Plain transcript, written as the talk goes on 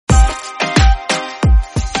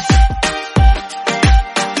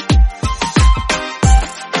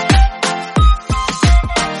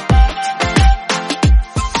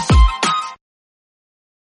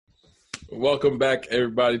Welcome back,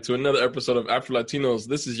 everybody, to another episode of After Latinos.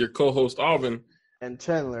 This is your co-host, Alvin. And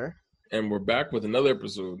Chandler. And we're back with another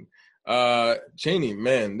episode. Cheney,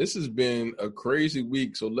 man, this has been a crazy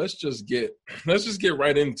week, so let's just get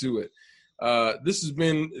right into it. This has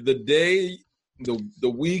been the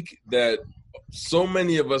week that so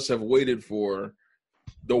many of us have waited for.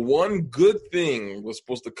 The one good thing was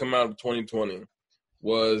supposed to come out of 2020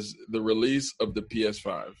 was the release of the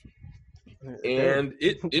Ps5. And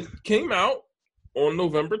it came out on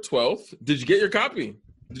November 12th. Did you get your copy?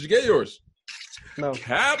 Did you get yours? No.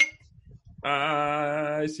 Cap?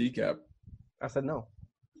 I see Cap. I said no.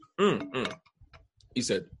 He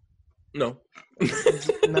said no.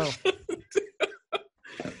 No.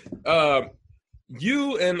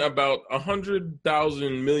 You and about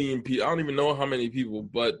 100,000 million people, I don't even know how many people,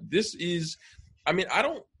 but this is, I mean, I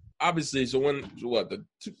don't, obviously, so when,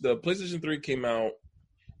 the PlayStation 3 came out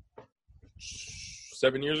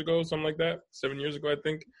 7 years ago, something like that. 7 years ago, I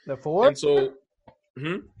think. The 4? And so,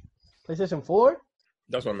 PlayStation 4?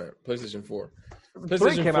 That's what I meant. PlayStation 4.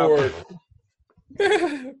 PlayStation 4.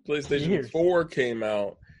 PlayStation 4 came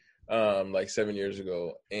out like 7 years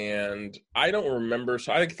ago, and I don't remember.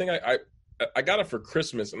 So I think I got it for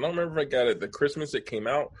Christmas. I don't remember if I got it the Christmas it came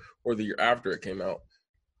out or the year after it came out.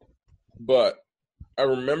 But I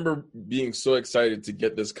remember being so excited to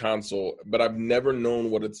get this console, but I've never known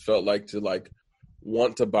what it's felt like to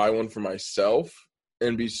want to buy one for myself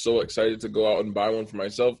and be so excited to go out and buy one for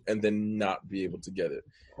myself and then not be able to get it.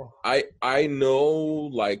 I know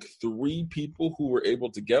like 3 people who were able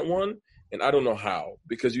to get one, and I don't know how,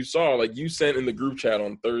 because you saw, you sent in the group chat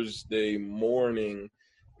on Thursday morning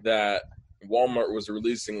that Walmart was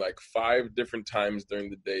releasing 5 different times during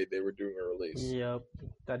the day they were doing a release. Yep.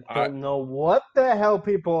 I don't know what the hell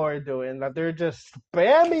people are doing, that they're just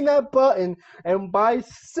spamming that button and buy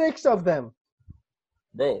 6 of them.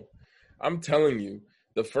 Bro, I'm telling you,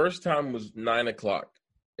 the first time was 9 o'clock,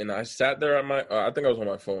 and I sat there at my, I think I was on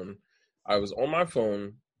my phone. I was on my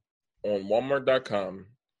phone on Walmart.com,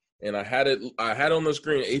 and I had it on the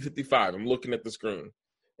screen at 8:55. I'm looking at the screen.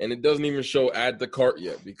 And it doesn't even show add to cart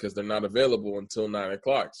yet because they're not available until 9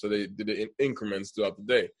 o'clock. So they did it in increments throughout the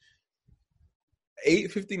day.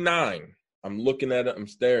 8:59, I'm looking at it. I'm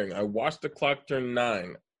staring. I watched the clock turn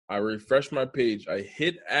 9. I refresh my page. I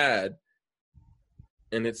hit add.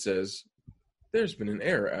 And it says, there's been an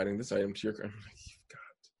error adding this item to your cart. I'm like, God.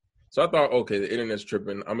 So I thought, okay, the internet's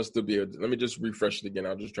tripping. I'm going to still be able to, let me just refresh it again.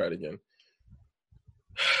 I'll just try it again.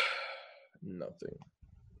 Nothing.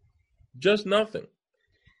 Just nothing.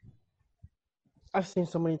 I've seen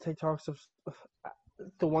so many TikToks of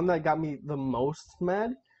the one that got me the most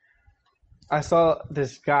mad. I saw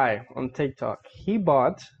this guy on TikTok. He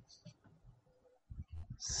bought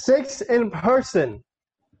 6 in person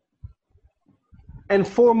and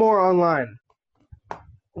 4 more online.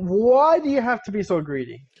 Why do you have to be so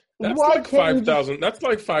greedy? That's why like $5,000. That's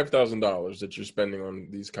like $5,000 that you're spending on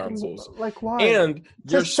these consoles. Like why? And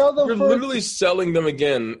you're literally selling them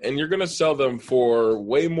again, and you're gonna sell them for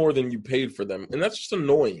way more than you paid for them, and that's just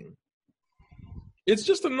annoying. It's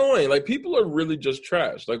just annoying. People are really just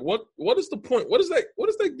trash. What is the point? What does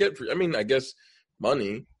that get for you? I mean, I guess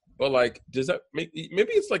money, but does that make?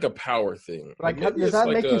 Maybe it's like a power thing. Does that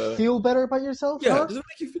make you feel better about yourself? Yeah. Huh? Does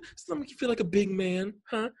that make you feel like a big man?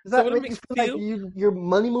 Huh? Does that make you feel like your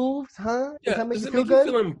money moves? Huh? Yeah. Does it make you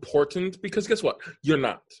feel important? Because guess what? You're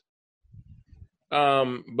not.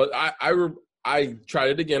 But I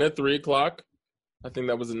tried it again at 3 o'clock. I think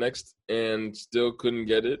that was the next, and still couldn't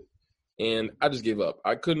get it. And I just gave up.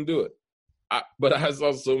 I couldn't do it. But I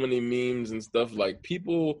saw so many memes and stuff,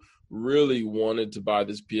 people really wanted to buy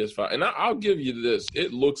this PS5. And I'll give you this.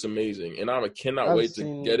 It looks amazing. And I cannot wait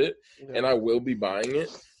to get it. Yeah. And I will be buying it.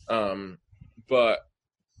 But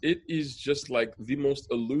it is just the most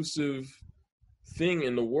elusive thing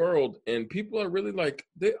in the world. And people are really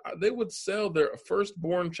they would sell their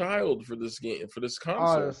firstborn child for this game, for this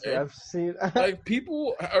console. Honestly, I've seen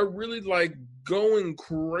people are really going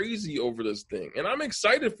crazy over this thing. And I'm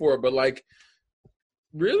excited for it, but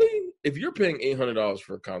really, if you're paying $800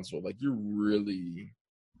 for a console, you're really,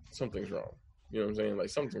 something's wrong. You know what I'm saying?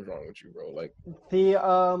 Something's wrong with you, bro.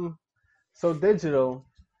 So digital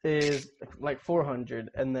is $400,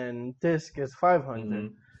 and then disc is $500. Mm-hmm.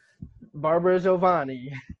 Barbara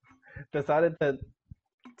Giovanni decided to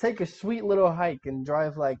take a sweet little hike and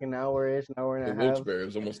drive an hour-ish, an hour and a half. Wilkes-Barre, it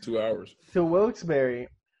was almost 2 hours. To Wilkes-Barre,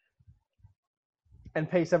 and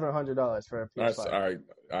pay $700 for a PS5.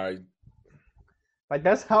 I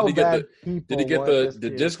that's how bad people. Did he get the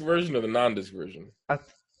disc version or the non-disc version?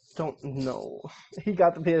 don't know. He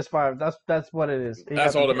got the PS5. That's what it is.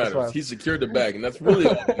 That's all that matters. He secured the bag, and that's really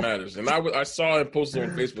all that matters. And I saw him posted on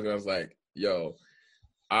Facebook, and I was like, "Yo,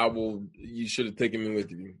 you should have taken me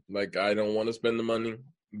with you. Like, I don't want to spend the money,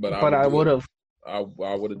 but I would have. I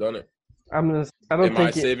would have done it. Am I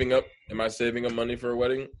saving up money for a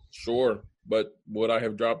wedding? Sure, but would I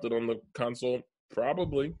have dropped it on the console?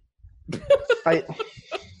 Probably.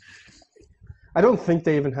 I don't think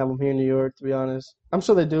they even have them here in New York, to be honest. I'm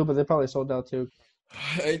sure they do, but they probably sold out too.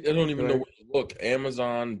 I don't even know where to look.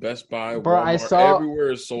 Amazon, Best Buy, Walmart,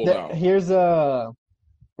 everywhere is sold out. Here's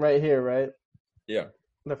right here, right? Yeah.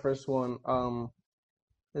 The first one.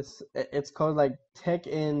 It's called like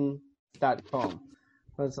techin.com.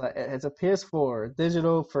 It's a PS4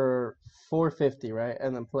 digital for $450, right?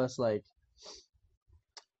 And then plus like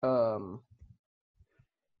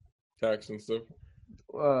tax and stuff.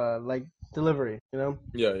 Like delivery, you know?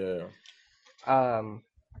 Yeah. I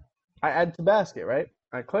add to basket, right?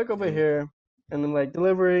 I click over here, and then like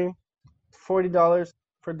delivery, $40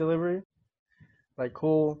 for delivery. Like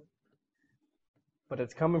cool, but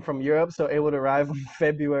it's coming from Europe, so it would arrive on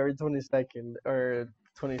February 22nd or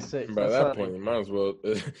 26th. By that point, you might as well.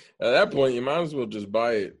 At that point, you might as well just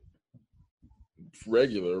buy it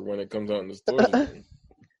regular when it comes out in the stores.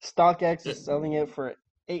 StockX is selling it for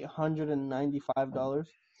 $895.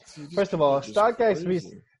 First of all,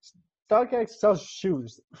 StockX sells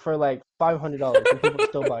shoes for like $500 and people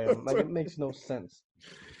still buy them. Like, it makes no sense.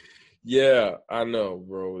 Yeah, I know,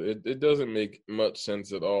 bro. It doesn't make much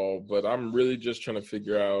sense at all, but I'm really just trying to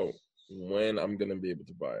figure out when I'm going to be able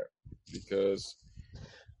to buy it, because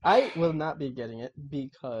I will not be getting it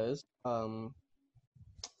because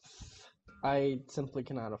I simply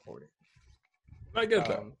cannot afford it. I get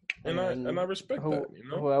that. And I respect that, you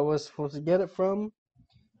know? Who I was supposed to get it from,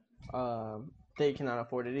 they cannot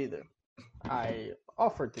afford it either. I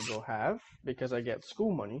offered to go have because I get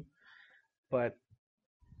school money, but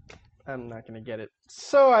I'm not going to get it.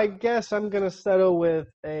 So I guess I'm going to settle with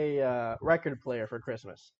a record player for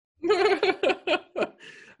Christmas. I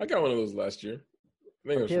got one of those last year. I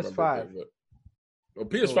think it was PS5. for my birthday, but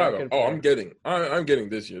PS5. I'm getting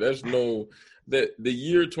this year. There's no the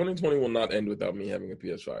year 2020 will not end without me having a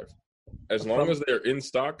PS5. As long as they're in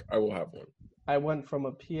stock, I will have one. I went from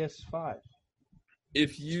a PS5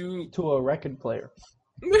 to a record player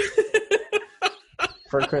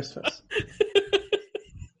for Christmas.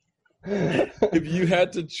 If you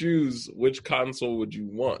had to choose, which console would you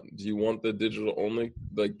want? Do you want the digital only,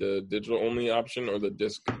 like the digital only option, or the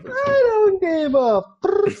disc? I don't give a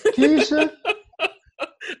Keisha.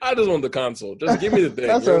 I just want the console. Just give me the thing.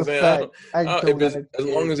 That's you know what I'm saying? fact. As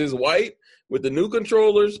long as it's white with the new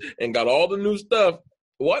controllers and got all the new stuff.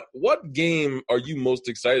 What game are you most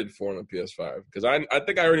excited for on the PS5? Because I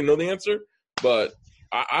think I already know the answer, but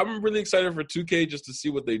I'm really excited for 2K just to see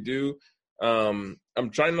what they do. I'm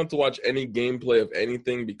trying not to watch any gameplay of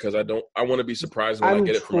anything because I want to be surprised when I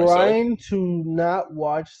get it for myself. I'm trying to not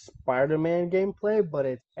watch Spider-Man gameplay, but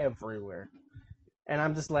it's everywhere. And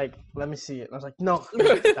I'm just like, let me see it. And I was like, no, stop.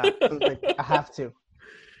 I have to.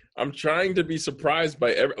 I'm trying to be surprised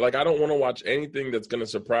by I don't want to watch anything that's going to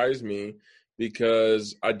surprise me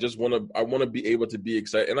because I want to be able to be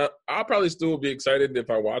excited. And I'll probably still be excited if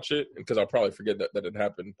I watch it because I'll probably forget that it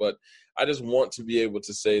happened. But I just want to be able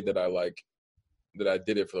to say that I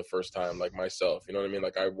did it for the first time, like myself. You know what I mean?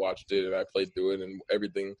 Like I watched it and I played through it and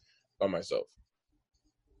everything by myself.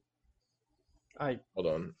 Hold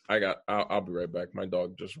on. I'll be right back. My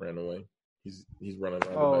dog just ran away. He's running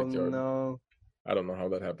around the backyard. Oh no. I don't know how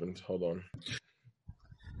that happened. Hold on.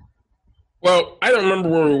 Well, I don't remember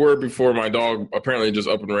where we were before my dog apparently just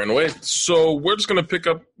up and ran away. So we're just going to pick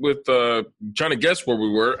up with trying to guess where we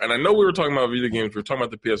were. And I know we were talking about video games. We were talking about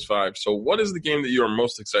the PS5. So what is the game that you are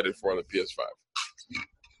most excited for on the PS5?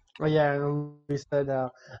 Oh, yeah. We said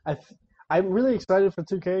I'm really excited for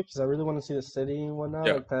 2K because I really want to see the city and whatnot,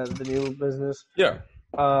 like the new business. Yeah.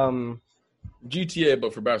 GTA,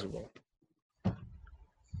 but for basketball.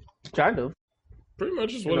 Kind of. Pretty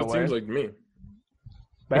much is what it seems like to me.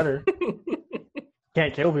 Better.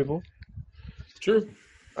 Can't kill people. True.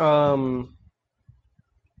 I'm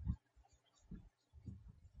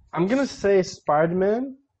gonna say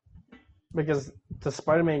Spider-Man because the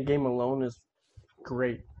Spider-Man game alone is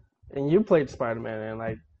great, and you played Spider-Man, and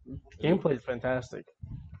like gameplay is fantastic.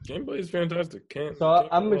 Gameplay is fantastic.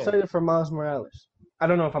 I'm excited for Miles Morales. I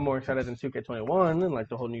don't know if I'm more excited than 2K21 and like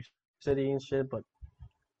the whole new city and shit, but.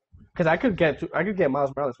 Because I could get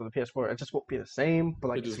Miles Morales for the PS4. It just won't be the same. But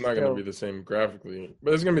like it's just not going to be the same graphically.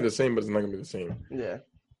 But it's going to be the same, but it's not going to be the same. Yeah.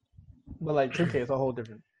 But like 2K is a whole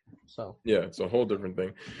different So yeah, it's a whole different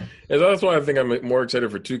thing. And that's why I think I'm more excited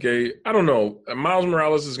for 2K. I don't know. Miles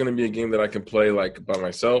Morales is going to be a game that I can play like by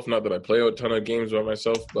myself. Not that I play a ton of games by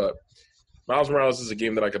myself, but Miles Morales is a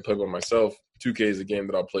game that I can play by myself. 2K is a game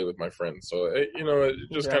that I'll play with my friends. So, it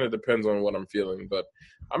just kind of depends on what I'm feeling. But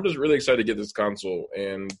I'm just really excited to get this console.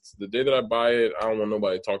 And the day that I buy it, I don't want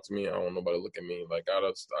nobody to talk to me. I don't want nobody to look at me. Like,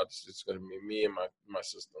 it's going to be me and my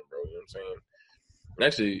system, bro. You know what I'm saying? And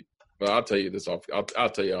actually, well, I'll tell you this I'll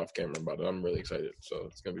tell you off camera about it. I'm really excited. So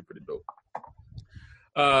it's going to be pretty dope.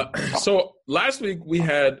 So last week we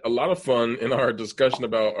had a lot of fun in our discussion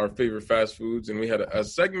about our favorite fast foods, and we had a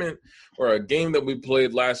segment or a game that we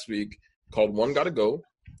played last week called One Gotta Go,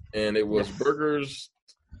 and it was burgers,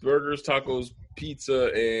 tacos, pizza,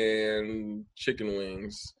 and chicken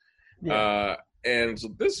wings. Yeah. And so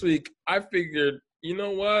this week I figured, you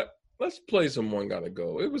know what? Let's play some One Gotta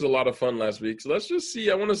Go. It was a lot of fun last week, so let's just see.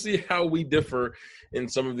 I want to see how we differ in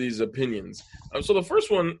some of these opinions. So the first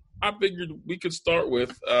one, I figured we could start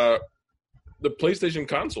with the PlayStation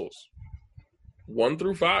consoles, 1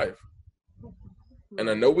 through 5. And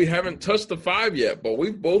I know we haven't touched the 5 yet, but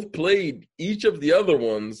we've both played each of the other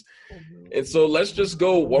ones. And so let's just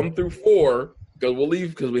go 1 through 4,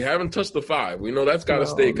 because we haven't touched the 5. We know that's got to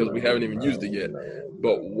stay because we haven't even used it yet.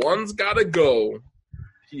 But 1's got to go.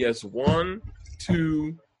 PS1,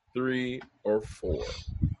 2, 3, or 4.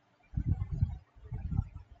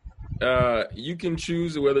 You can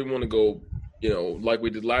choose whether you want to go, like we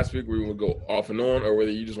did last week, where we would go off and on, or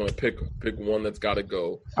whether you just want to pick one that's got to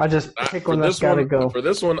go. I just pick one that's got to go. For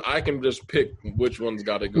this one, I can just pick which one's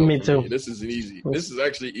got to go. Me too. This is easy. This is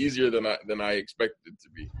actually easier than I expected it to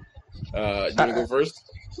be. You want to go first?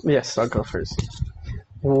 Yes, I'll go first.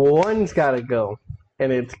 One's got to go,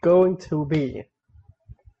 and it's going to be.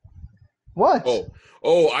 What?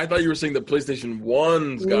 Oh! I thought you were saying the PlayStation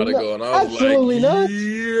 1's got to go, and I was absolutely like, not.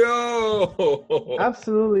 Yo!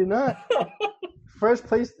 Absolutely not. First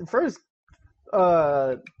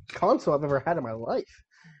console I've ever had in my life.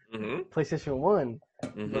 Mm-hmm. PlayStation 1.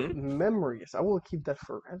 Mm-hmm. Memories. I will keep that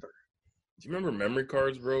forever. Do you remember memory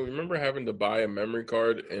cards, bro? You remember having to buy a memory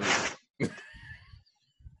card and...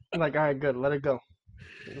 I'm like, all right, good. Let it go.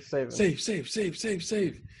 Save.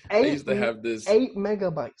 I used to have this... 8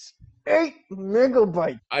 megabytes. 8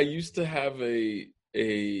 megabytes. I used to have a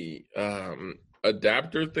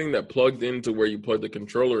adapter thing that plugged into where you plug the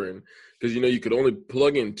controller in, because you could only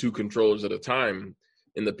plug in 2 controllers at a time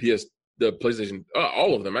in the PlayStation.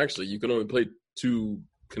 All of them actually, you could only play 2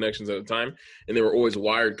 connections at a time, and they were always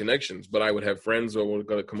wired connections. But I would have friends who were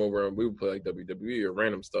going to come over and we would play like WWE or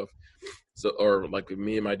random stuff. So, or like with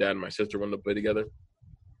me and my dad and my sister wanted to play together.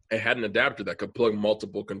 I had an adapter that could plug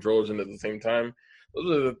multiple controllers in at the same time.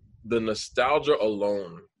 Those are the nostalgia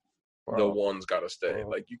alone. Wow. The 1's got to stay.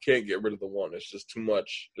 Like, you can't get rid of the 1. It's just too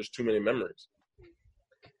much. There's too many memories.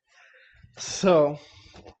 So,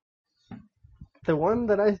 the one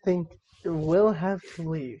that I think will have to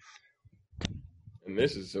leave. And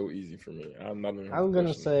this is so easy for me. I'm going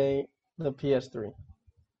to say the PS3.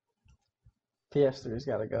 PS3's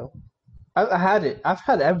got to go. I had it. I've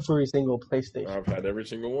had every single PlayStation. I've had every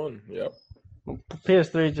single one. Yep.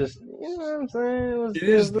 PS3 just, you know what I'm saying?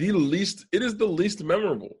 It is the least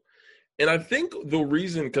memorable. And I think the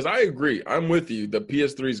reason, because I agree, I'm with you, the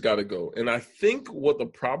PS3's got to go. And I think what the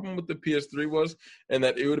problem with the PS3 was, and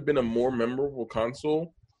that it would have been a more memorable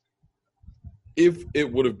console if it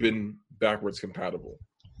would have been backwards compatible.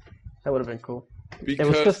 That would have been cool.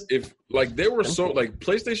 Because if, like, they were so, like,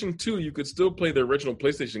 PlayStation 2, you could still play the original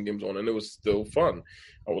PlayStation games on, and it was still fun.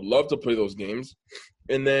 I would love to play those games.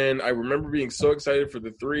 And then I remember being so excited for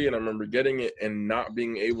the 3, and I remember getting it and not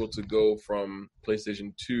being able to go from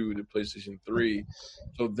PlayStation 2 to PlayStation 3.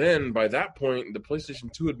 So then, by that point, the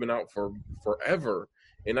PlayStation 2 had been out for forever,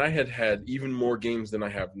 and I had even more games than I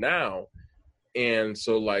have now. And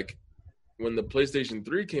so, like, when the PlayStation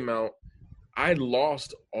 3 came out, I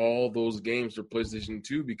lost all those games for PlayStation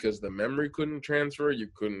 2 because the memory couldn't transfer. You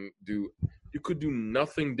could do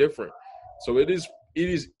nothing different. So it is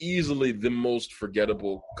easily the most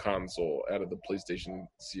forgettable console out of the PlayStation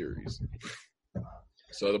series.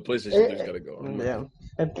 So the PlayStation 3's got to go. Yeah,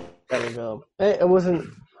 it got to go. It wasn't.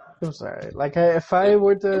 I'm sorry. Like, if I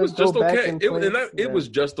were to it was go just back okay. and It was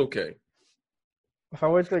just okay. If I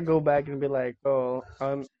were to go back and be like, oh,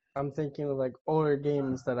 I'm thinking of like older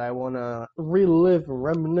games that I want to relive and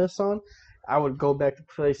reminisce on, I would go back to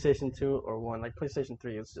PlayStation 2 or 1. Like, PlayStation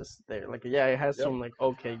 3 is just there. Like, yeah, it has some like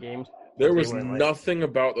okay games. There was nothing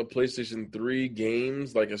about the PlayStation 3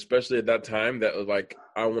 games, like especially at that time, that was like,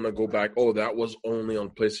 I want to go back. Oh, that was only on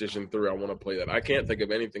PlayStation 3. I want to play that. I can't think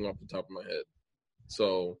of anything off the top of my head.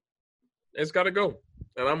 So it's got to go.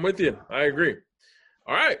 And I'm with you. I agree.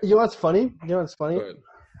 All right. You know what's funny? Go ahead.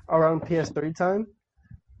 Around PS3 time,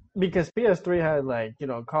 because PS3 had like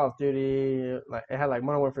Call of Duty, like it had like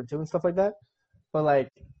Modern Warfare 2 and stuff like that. But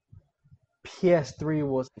like PS3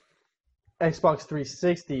 was Xbox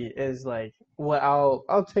 360 is like what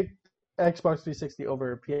I'll take Xbox 360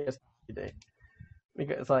 over PS3 day,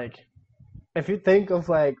 because like if you think of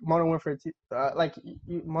like Modern Warfare 2,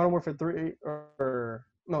 Modern Warfare 3 or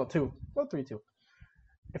no 2, well 3 2.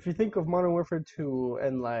 If you think of Modern Warfare 2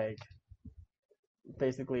 and like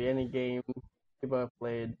basically any game people have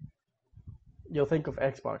played, you'll think of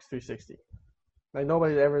Xbox 360. Like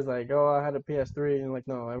nobody ever is like, oh, I had a PS3, and like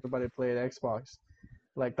no, everybody played Xbox.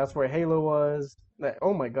 Like that's where Halo was. Like,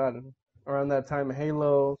 oh my god, around that time,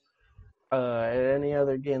 Halo, any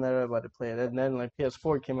other game that everybody played, and then like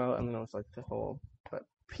PS4 came out, and then it was like the whole. But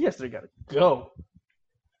PS3 gotta go.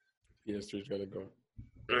 PS3's gotta go.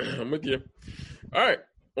 I'm with you. All right,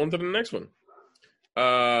 on to the next one.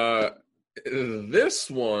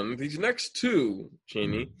 These next two,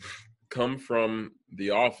 Cheney, come from The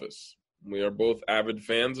Office. We are both avid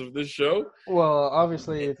fans of this show. Well,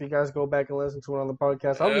 obviously, if you guys go back and listen to it on the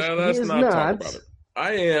podcast, obviously let's he is not talk about it.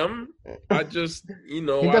 I am. I just, he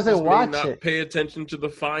doesn't watch it. Pay attention to the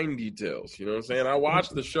fine details. You know what I'm saying? I watch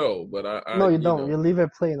the show, but I no, you don't. You leave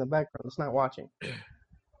it play in the background. It's not watching.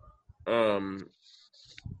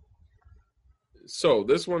 So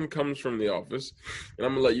this one comes from The Office, and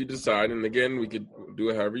I'm gonna let you decide. And again, we could do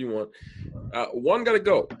it however you want. One gotta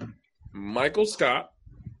go. Michael Scott,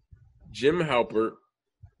 Jim Halpert,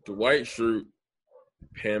 Dwight Schrute,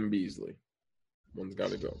 Pam Beasley. One's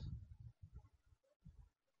gotta go.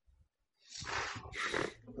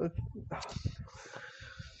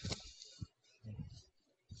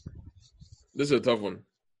 This is a tough one.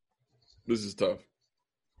 This is tough.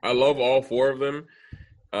 I love all four of them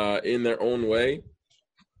in their own way.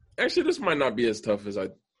 Actually, this might not be as tough as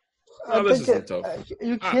this isn't tough.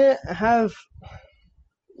 You can't have.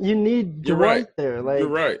 You need Dwight there. Like you're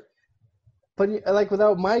right. But like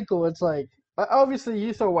without Michael, it's like obviously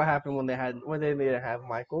you saw what happened when they didn't have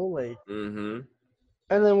Michael. Like, and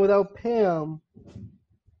then without Pam,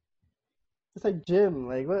 it's like Jim.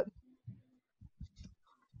 Like what?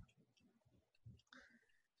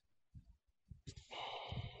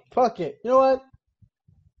 Fuck it. You know what?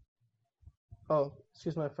 Oh,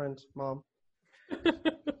 excuse my French, Mom.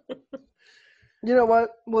 You know what?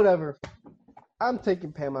 Whatever. I'm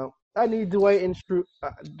taking Pam out. I need Dwight and Schrute.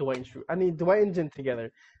 I need Dwight and Jim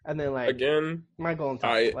together, and then like again, Michael on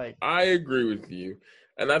top. I agree with you,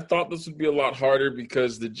 and I thought this would be a lot harder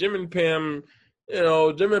because the Jim and Pam,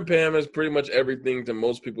 Jim and Pam is pretty much everything to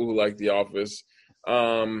most people who like The Office,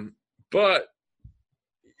 but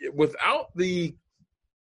without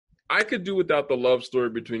I could do without the love story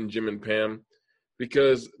between Jim and Pam,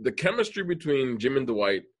 because the chemistry between Jim and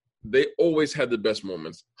Dwight, they always had the best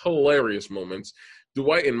moments, hilarious moments.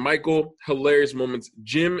 Dwight and Michael, hilarious moments.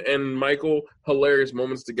 Jim and Michael, hilarious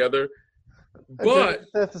moments together. But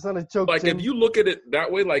that's not a joke. Like Jim. if you look at it that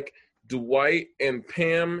way, like Dwight and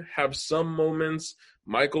Pam have some moments.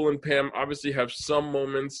 Michael and Pam obviously have some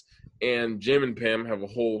moments, and Jim and Pam have a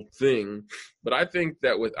whole thing. But I think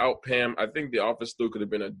that without Pam, I think The Office still could have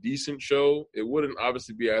been a decent show. It wouldn't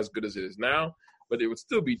obviously be as good as it is now, but it would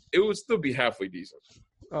still be halfway decent.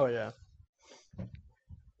 Oh yeah.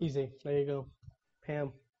 Easy. There you go.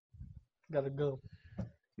 Pam. Gotta go.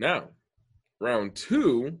 Now, round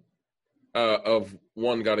 2 of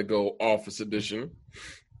One Gotta Go Office Edition.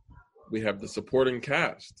 We have the supporting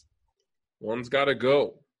cast. One's gotta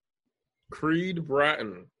go. Creed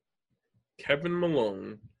Bratton, Kevin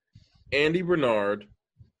Malone, Andy Bernard,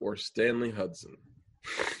 or Stanley Hudson.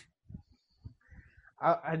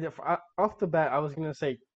 Off the bat, I was gonna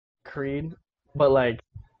say Creed, but like,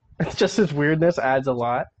 it's just his weirdness adds a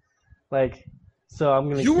lot. Like, so I'm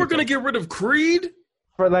gonna. You were gonna get rid of Creed?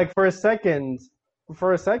 For a second,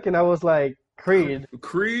 I was like Creed.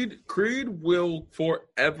 Creed will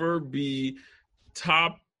forever be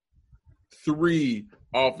top 3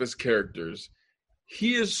 Office characters.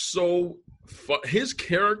 He is so his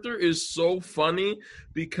character is so funny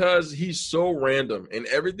because he's so random, and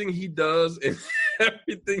everything he does and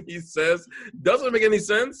everything he says doesn't make any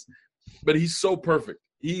sense, but he's so perfect.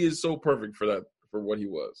 He is so perfect for what he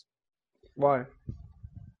was. Why?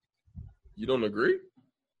 You don't agree?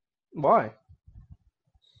 Why?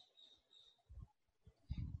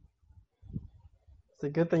 It's a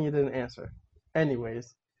good thing you didn't answer.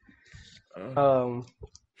 Anyways. No,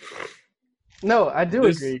 I do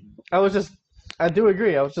agree. I I do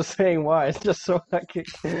agree. I was just saying why. It's just so I could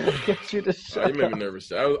get you to shut You made me up.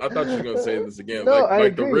 nervous. I thought you were gonna say this again, No, I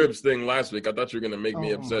like the agree. ribs thing last week. I thought you were gonna make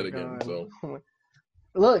me Oh upset my again. god. So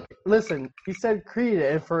Look, listen. He said Creed,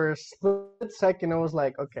 and for a split second, I was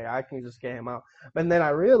like, okay, I can just get him out. But then I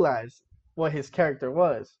realized what his character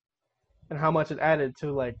was and how much it added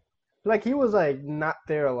to like he was like not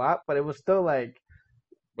there a lot, but it was still like,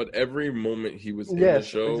 but every moment he was in the yes,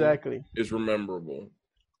 show exactly. is memorable.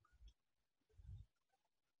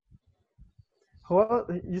 Well,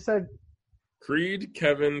 you said Creed,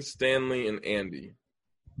 Kevin, Stanley, and Andy.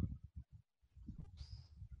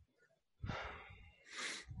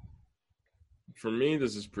 For me,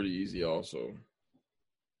 this is pretty easy also.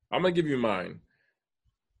 I'm going to give you mine,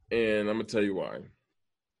 and I'm going to tell you why.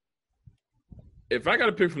 If I got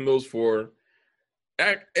to pick from those four,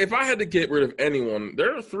 if I had to get rid of anyone,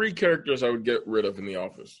 there are three characters I would get rid of in The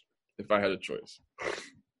Office if I had a choice.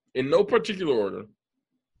 In no particular order,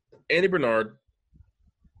 Andy Bernard,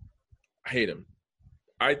 I hate him.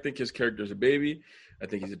 I think his character is a baby. I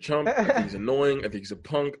think he's a chump. I think he's annoying. I think he's a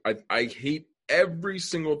punk. I hate every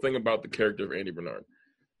single thing about the character of Andy Bernard.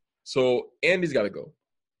 So Andy's got to go.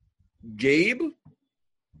 Gabe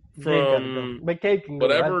from Gabe can go.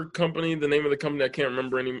 Whatever company, the name of the company, I can't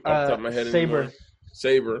remember any off the top of my head anymore.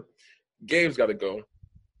 Saber. Gabe's got to go.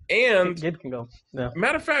 And Gabe can go. Yeah.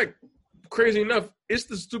 Matter of fact, crazy enough, it's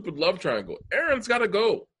the stupid love triangle. Erin's got to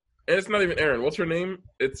go. And it's not even Erin. What's her name?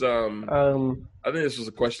 It's I think this was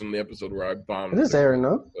a question in the episode where I bombed. It is Erin,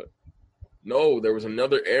 no? No, there was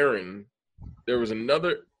another Erin. There was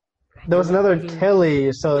another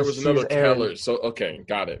Kelly. So there was another Keller. So okay,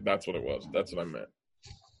 got it. That's what it was. That's what I meant.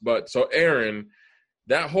 But so Erin,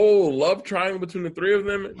 that whole love triangle between the three of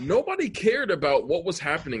them, nobody cared about what was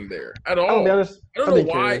happening there at all. I'll be honest, I don't know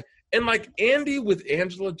why. And like Andy with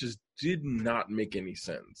Angela just did not make any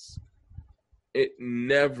sense. It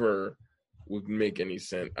never would make any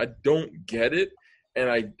sense. I don't get it. And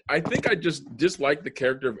I think I just dislike the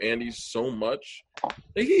character of Andy so much.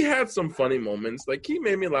 Like, he had some funny moments. Like, he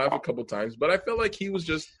made me laugh a couple times. But I felt like he was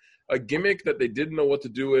just a gimmick that they didn't know what to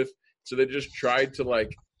do with. So they just tried to,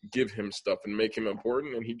 like, give him stuff and make him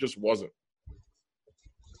important. And he just wasn't.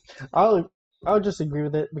 I'll just agree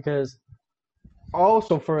with it because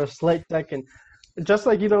also for a slight second, just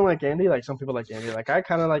like you don't like Andy, like some people like Andy. Like, I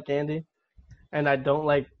kind of like Andy. And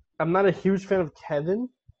I'm not a huge fan of Kevin.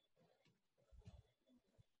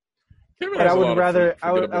 But I would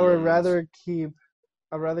rather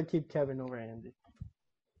keep Kevin over Andy.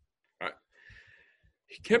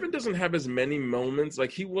 Kevin doesn't have as many moments.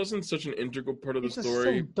 Like, he wasn't such an integral part of the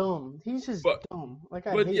story. He's so dumb. He's just dumb. Like,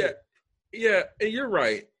 I hate it. Yeah, you're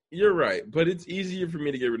right. You're right. But it's easier for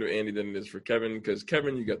me to get rid of Andy than it is for Kevin because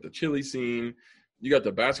Kevin, you got the chili scene. You got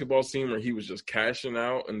the basketball scene where he was just cashing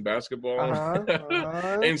out in basketball.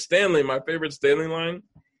 And Stanley, my favorite Stanley line,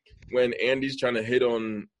 when Andy's trying to hit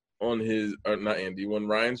on his, or not Andy, when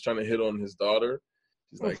Ryan's trying to hit on his daughter,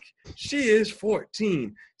 he's like, she is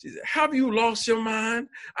 14. She said, have you lost your mind?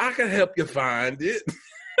 I can help you find it.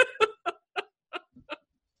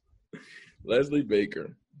 Leslie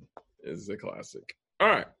Baker is a classic. All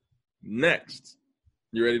right, next.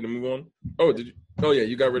 You ready to move on? Oh, did you? Oh, yeah,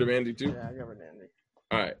 you got rid of Andy too? Yeah, I got rid of Andy.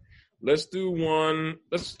 All right, let's do one.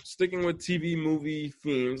 Let's sticking with TV movie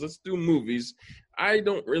themes. Let's do movies. I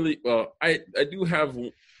don't really. Well, I do have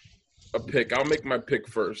a pick. I'll make my pick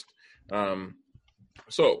first.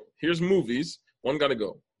 So here's movies. One got to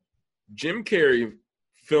go. Jim Carrey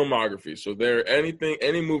filmography. So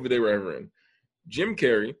any movie they were ever in. Jim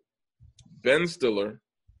Carrey, Ben Stiller,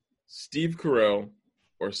 Steve Carell,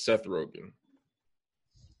 or Seth Rogen.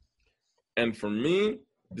 And for me,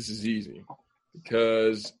 this is easy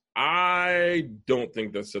because I don't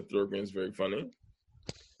think that Seth Rogen is very funny.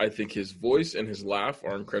 I think his voice and his laugh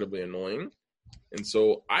are incredibly annoying. And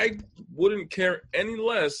so I wouldn't care any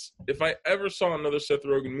less if I ever saw another Seth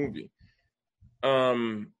Rogen movie.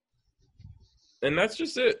 And that's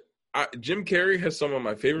just it. Jim Carrey has some of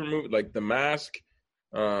my favorite movies, like The Mask,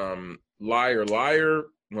 Liar, Liar,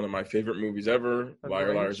 one of my favorite movies ever.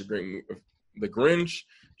 Liar, Liar is a great movie. The Grinch.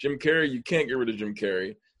 Jim Carrey, you can't get rid of Jim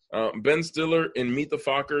Carrey. Ben Stiller in Meet the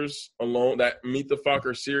Fockers alone. That Meet the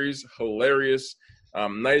Fockers series, hilarious.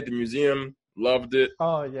 Night at the Museum, loved it.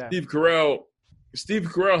 Oh, yeah. Steve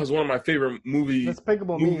Carell has one of my favorite movie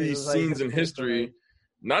scenes in history. Like,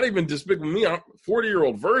 not even Despicable Me. I'm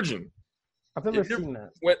 40-year-old virgin. I've never seen that.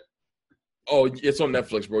 It's on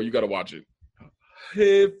Netflix, bro. You got to watch it.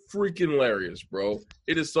 It's freaking hilarious, bro.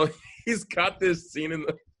 It is so. He's got this scene in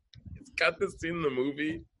the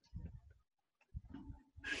movie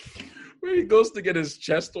where he goes to get his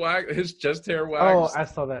chest hair waxed. Oh, I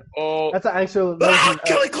saw that. Oh, that's an actual.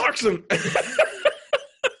 Kelly Clarkson.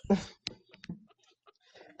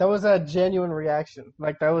 That was a genuine reaction.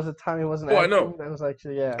 Like that was a time he wasn't. I know. That was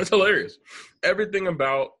actually It's hilarious. Everything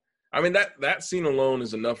about. I mean that scene alone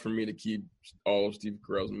is enough for me to keep all of Steve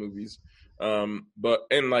Carell's movies. But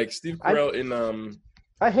like Steve Carell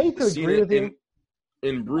I hate to agree with you.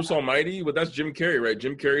 In Bruce Almighty, but that's Jim Carrey, right?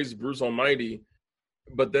 Jim Carrey's Bruce Almighty.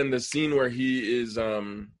 But then the scene where he is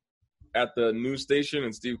at the news station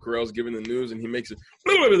and Steve Carell's giving the news and he makes it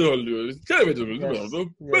like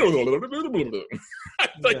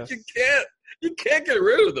you can't get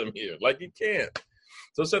rid of them here. Like you can't.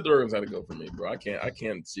 So Seth Rogen's had to go for me, bro. I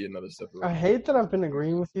can't see another Seth Rogen. I hate that I've been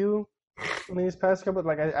agreeing with you in these past couple.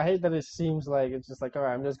 Like I hate that it seems like it's just like, all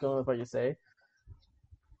right, I'm just going with what you say.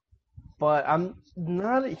 But I'm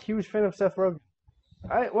not a huge fan of Seth Rogen.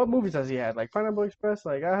 What movies has he had? Like Pineapple Express?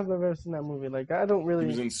 Like I have never seen that movie. Like I don't really. He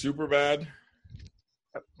was in Superbad.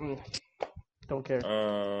 Don't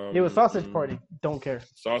care. He was Sausage Party. Don't care.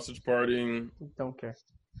 Sausage Party. Don't care.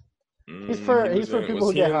 He's for people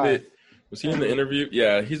who get high. Was he in the Interview?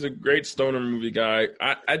 Yeah, he's a great stoner movie guy.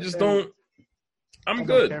 I just don't. I'm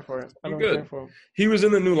good. Don't care for it. I'm good. He was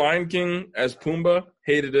in the new Lion King as Pumbaa.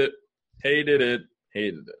 Hated it.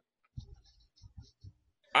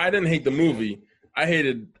 I didn't hate the movie. I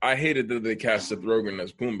hated that they cast Seth Rogen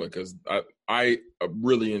as Pumbaa because I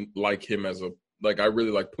really like him as I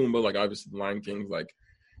really like Pumbaa. Like obviously the Lion King's like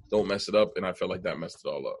don't mess it up, and I felt like that messed it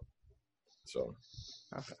all up. So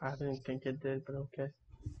I didn't think it did, but okay.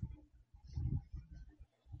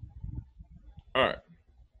 All right.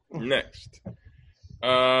 Next.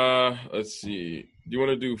 Let's see. Do you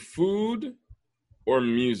want to do food or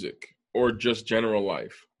music or just general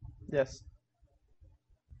life? Yes.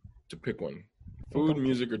 To pick one. Food,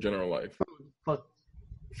 music, or general life?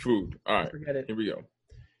 Food. All right. Forget it. Here we go.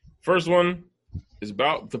 First one is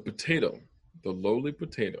about the potato, the lowly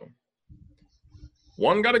potato.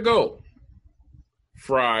 One gotta go.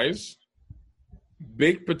 Fries,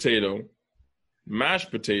 baked potato,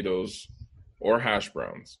 mashed potatoes, or hash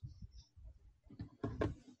browns.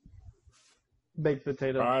 Baked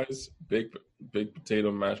potato. Fries, baked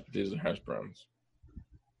potato, mashed potatoes, or hash browns.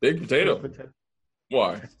 Baked potato. Baked potato.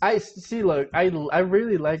 Why? I see. Look, I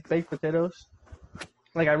really like baked potatoes.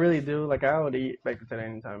 Like I really do. Like I would eat baked potato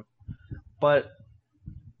anytime. But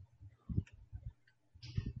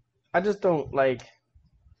I just don't like.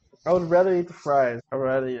 I would rather eat the fries. I would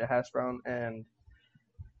rather eat a hash brown, and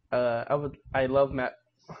I love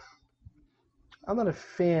I'm not a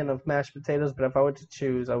fan of mashed potatoes, but if I were to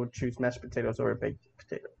choose, I would choose mashed potatoes over a baked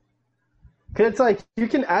potato. Cause it's like you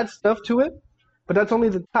can add stuff to it, but that's only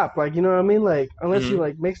the top. Like you know what I mean? Like unless you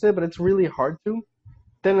like mix it, but it's really hard to.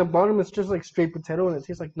 Then the bottom is just like straight potato, and it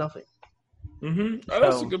tastes like nothing. Oh,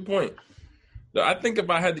 that's a good point. I think if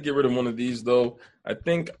I had to get rid of one of these, though, I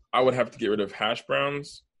think I would have to get rid of hash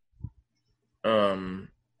browns.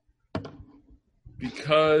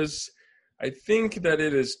 Because I think that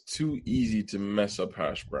it is too easy to mess up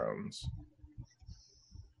hash browns.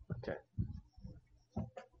 Okay.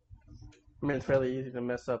 I mean, it's fairly easy to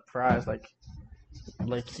mess up fries, like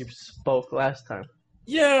you spoke last time.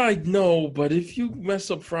 Yeah, I know, but if you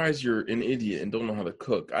mess up fries, you're an idiot and don't know how to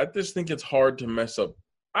cook. I just think it's hard to mess up.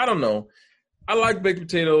 I don't know. I like baked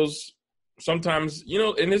potatoes. Sometimes,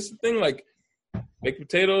 and it's the thing, like, baked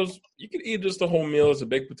potatoes, you could eat just a whole meal as a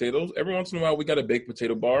baked potatoes. Every once in a while, we got a baked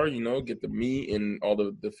potato bar, get the meat and all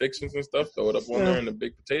the fixings and stuff, throw it up on there in the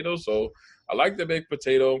baked potato. So I like the baked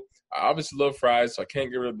potato. I obviously love fries, so I can't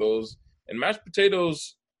get rid of those. And mashed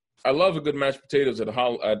potatoes, I love a good mashed potatoes at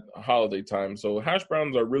holiday time. So hash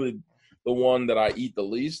browns are really the one that I eat the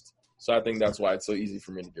least. So I think that's why it's so easy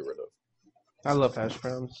for me to get rid of. I love hash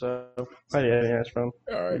browns, so I eat hash browns.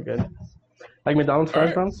 All right. Good. Like McDonald's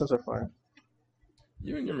hash browns, those are fine.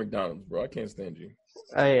 You and your McDonald's, bro. I can't stand you.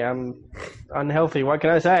 Hey, I'm unhealthy. What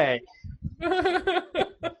can I say? All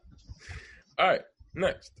right.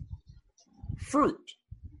 Next. Fruit.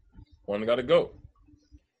 One got to go.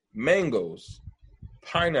 Mangoes,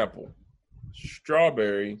 pineapple,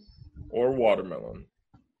 strawberry, or watermelon.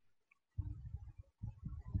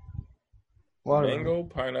 Mango,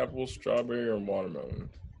 pineapple, strawberry, or watermelon.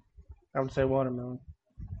 I would say watermelon.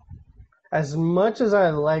 As much as I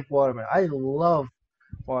like watermelon, I love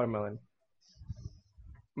watermelon.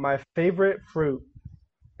 My favorite fruit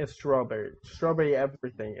is strawberry. Strawberry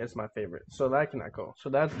everything is my favorite. So that cannot go. So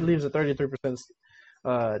that leaves a 33%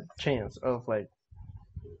 chance of like.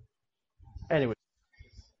 Anyway.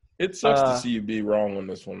 It sucks to see you be wrong on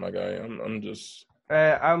this one, my guy. I'm just.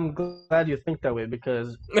 I'm glad you think that way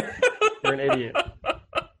because you're an idiot.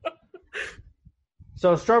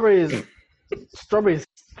 So strawberries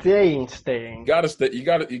staying. Gotta stay. You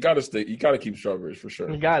gotta stay. You gotta keep strawberries for sure.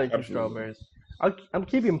 You gotta keep Absolutely. strawberries. I'm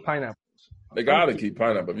keeping pineapple. They gotta keep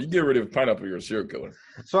pineapple. If you get rid of pineapple, you're a serial killer.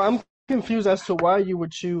 So I'm confused as to why you would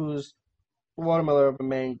choose watermelon over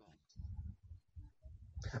mango.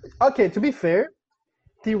 Okay, to be fair,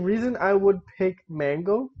 the reason I would pick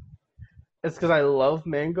mango is because I love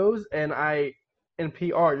mangoes, and in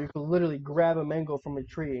PR you could literally grab a mango from a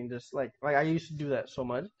tree and just like I used to do that so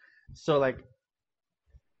much. So like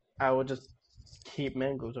I would just keep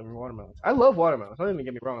mangoes over watermelons. I love watermelons. Don't even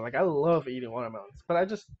get me wrong. Like I love eating watermelons, but I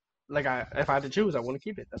just if I had to choose, I want to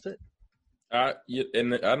keep it. That's it.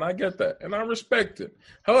 And I get that, and I respect it.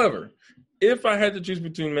 However, if I had to choose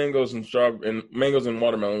between mangoes and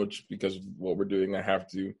watermelon, which because of what we're doing, I have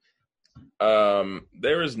to.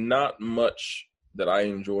 There is not much that I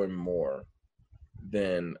enjoy more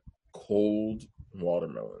than cold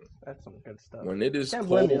watermelon. That's some good stuff. When it is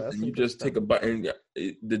cold and you just take a bite, and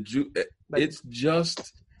it's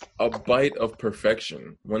just a bite of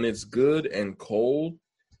perfection. When it's good and cold,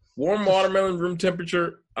 warm watermelon, room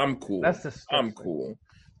temperature, I'm cool. That's disgusting. I'm cool.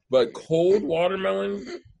 But cold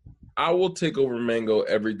watermelon, I will take over mango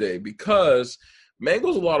every day because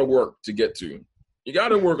mango's a lot of work to get to. You got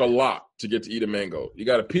to work a lot to get to eat a mango. You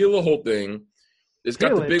got to peel the whole thing. It's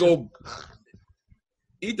got the big old...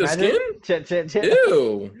 Eat the skin?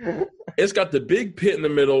 Ew. It's got the big pit in the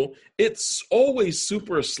middle. It's always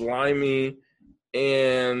super slimy,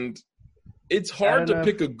 and it's hard to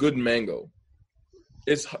pick a good mango.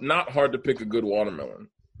 It's not hard to pick a good watermelon.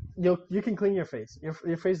 You can clean your face.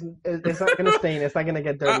 Your face, it's not going to stain. It's not going to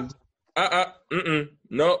get dirty.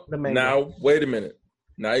 No. Now, wait a minute.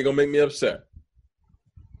 Now you're going to make me upset.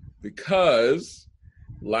 Because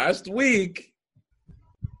last week,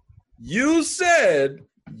 you said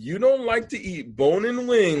you don't like to eat bone and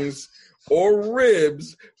wings or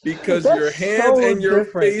ribs because your hands and your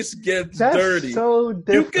face gets dirty. That's so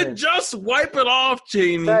different. You can just wipe it off,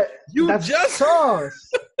 Cheney. That's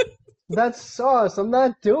sauce. That's sauce. I'm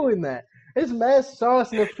not doing that. It's mad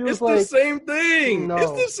sauce and it feels like... It's the same thing. No,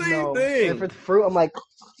 it's the same thing. If it's fruit, I'm like...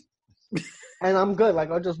 and I'm good. Like,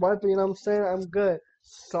 I'll just wipe it, you know what I'm saying? I'm good.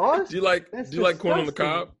 Sauce? Do you like corn on the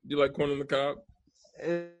cob? Do you like corn on the cob?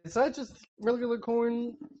 Is that just regular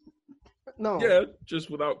corn? No. Yeah, just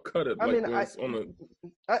without cutting. I mean, I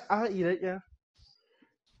eat it, yeah.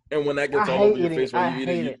 And when that gets all over your face when you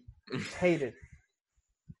eat it, hate it.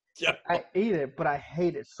 Yeah. I eat it, but I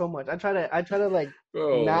hate it so much. I try to like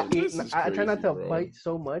not eat. I try not to bite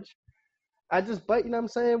so much. I just bite, you know what I'm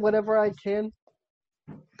saying? Whatever I can.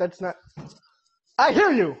 That's not. I hear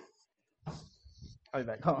you. I'll be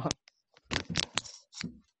back. Hold on.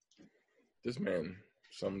 This man,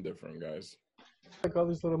 something different, guys. Like all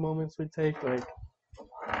these little moments we take, like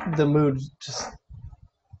the mood just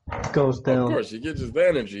goes down. Of course, you get just the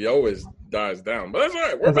energy always dies down, but that's all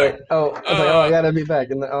right. We're back. I gotta be back,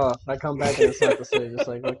 and I come back and it's not the same. It's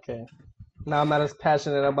like okay, now I'm not as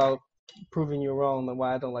passionate about proving you wrong than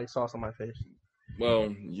why I don't like sauce on my face.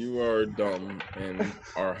 Well, you are dumb and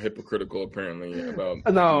are hypocritical apparently about.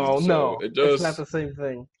 No, it's not the same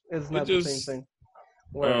thing. It's not the same thing.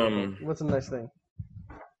 What's the next thing?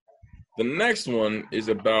 The next one is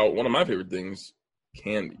about one of my favorite things,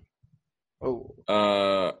 candy. Oh.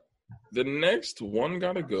 The next one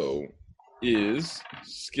gotta go is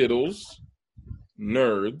Skittles,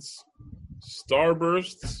 Nerds,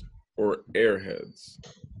 Starbursts, or Airheads.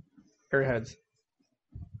 Airheads.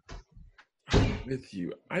 With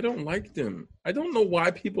you, I don't like them. I don't know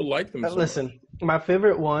why people like them. Listen, my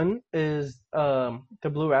favorite one is the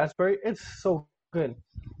blue raspberry. It's so good,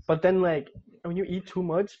 but then like when you eat too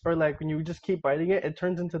much, or like when you just keep biting it, it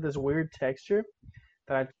turns into this weird texture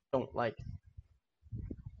that I don't like.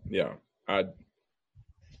 Yeah, I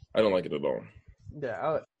don't like it at all.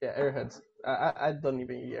 Yeah, Airheads. I don't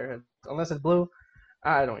even eat Airheads unless it's blue.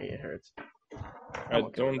 I don't eat Airheads. I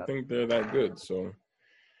don't think they're that good. So,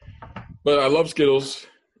 but I love Skittles.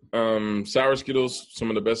 Sour Skittles, some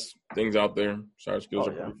of the best things out there. Sour Skittles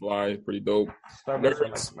are pretty fly, pretty dope.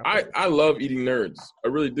 Nerds, I love eating Nerds. I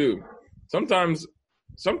really do. Sometimes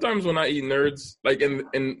when I eat Nerds, like and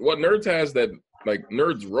what Nerds has that like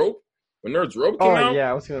Nerds Rope. When Nerds Rope came out,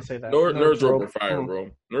 yeah, I was gonna say that. Nerds Rope were fire, bro.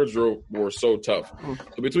 Nerds Rope were so tough.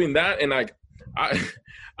 So between that and like,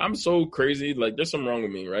 I'm so crazy. Like, there's something wrong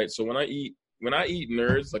with me, right? So when I eat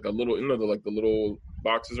Nerds, like a little, the little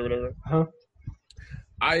boxes or whatever,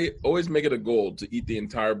 I always make it a goal to eat the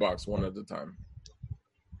entire box one at a time.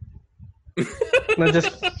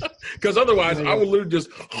 Because otherwise, I would literally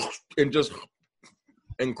just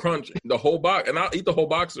crunch the whole box, and I'll eat the whole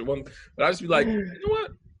box at one. But I just be like, you know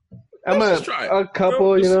what? let's just try it. A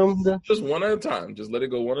couple, just one at a time. Just let it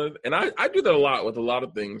go one at a time. And I do that a lot with a lot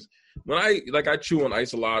of things. When I chew on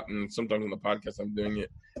ice a lot, and sometimes on the podcast I'm doing it.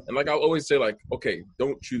 And like I'll always say, like, okay,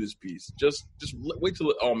 don't chew this piece. Just wait till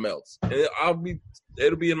it all melts. And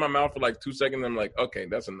it'll be in my mouth for like 2 seconds. And I'm like, okay,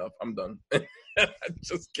 that's enough. I'm done. I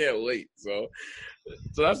just can't wait. So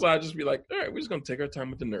that's why I just be like, all right, we're just gonna take our time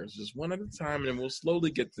with the nerds, just one at a time, and then we'll slowly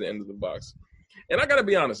get to the end of the box. And I gotta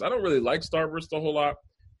be honest, I don't really like Starburst a whole lot.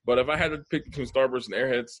 But if I had to pick between Starburst and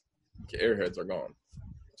Airheads are gone.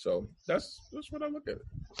 So that's what I look at it.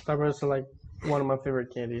 Starburst are like one of my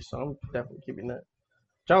favorite candies, so I'm definitely keeping that.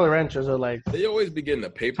 Jolly Ranchers are like they always be getting the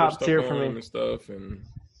paper top stuff tier on for me and stuff. And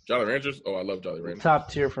Jolly Ranchers, oh, I love Jolly Ranchers. Top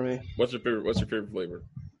tier for me. What's your favorite flavor?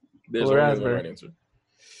 There's only one right answer.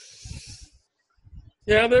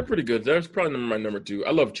 Yeah, they're pretty good. That's probably my number 2.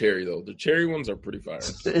 I love cherry though. The cherry ones are pretty fire.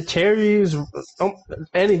 Cherries,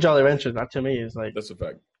 any Jolly Rancher, not to me, is like that's a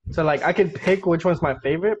fact. So like I can pick which one's my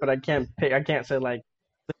favorite, but I can't say like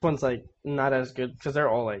this one's like not as good because they're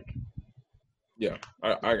all like. Yeah,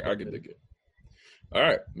 I can dig it. All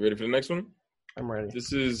right, you ready for the next one? I'm ready.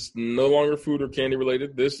 This is no longer food or candy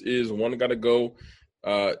related. This is one gotta go.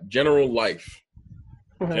 General life.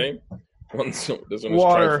 Okay. This one is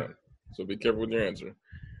water. trifling, so be careful with your answer.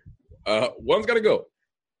 One's gotta go.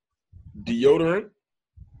 Deodorant,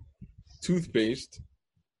 toothpaste,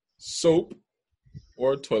 soap,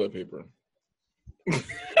 or toilet paper.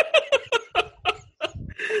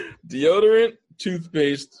 Deodorant,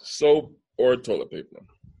 toothpaste, soap, or toilet paper.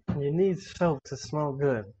 You need soap to smell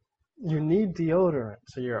good. You need deodorant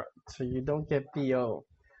so you don't get BO.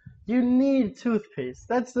 You need toothpaste.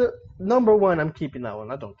 That's the number one. I'm keeping that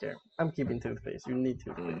one. I don't care. I'm keeping toothpaste. You need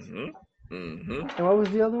toothpaste. Mm-hmm. Mm-hmm. And what was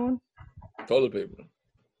the other one? Toilet paper.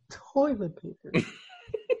 Toilet paper.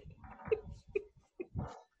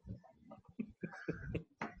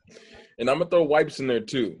 And I'm gonna throw wipes in there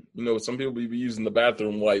too. You know, some people be using the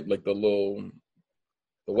bathroom wipe, like the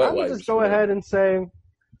wet I would wipes. just go ahead and say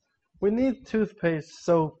we need toothpaste,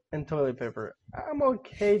 soap, and toilet paper. I'm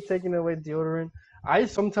okay taking away deodorant. I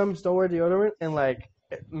sometimes don't wear deodorant, and like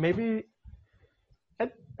maybe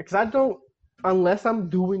because I don't unless I'm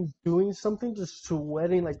doing something, just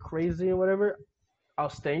sweating like crazy or whatever,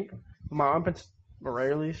 I'll stink. My armpits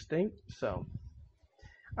rarely stink, so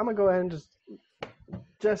I'm gonna go ahead and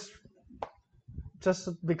just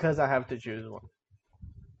because I have to choose one.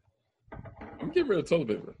 I'm getting rid of toilet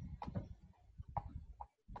paper.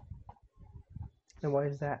 And why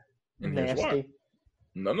is that? And nasty.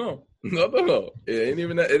 No. It ain't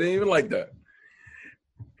even like that.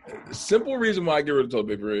 The simple reason why I get rid of toilet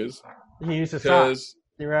paper is you use a sock.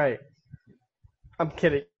 You're right. I'm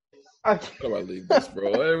kidding. How do I leave this,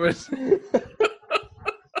 bro? You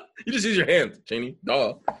just use your hands, Cheney.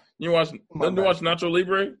 Duh. You watch Nacho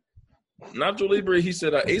Libre? Nacho Libre, he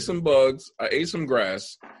said, I ate some bugs, I ate some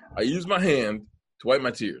grass, I used my hand to wipe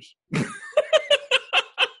my tears.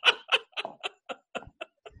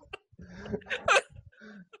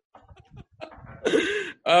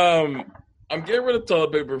 I'm getting rid of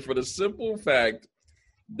toilet paper for the simple fact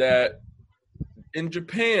that in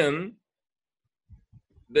Japan,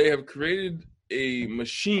 they have created a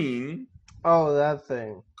machine. Oh, that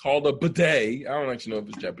thing. Called a bidet. I don't actually know if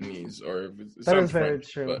it's Japanese or if it's that is very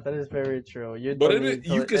French, true. But, that is very true. You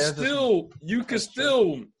can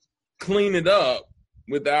still clean it up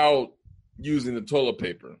without using the toilet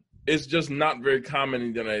paper. It's just not very common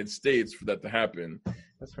in the United States for that to happen.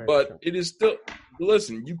 That's very but true. It is still.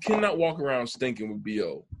 Listen, you cannot walk around stinking with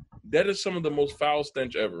BO. That is some of the most foul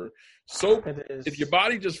stench ever. Soap, if your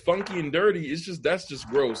body just funky and dirty, that's just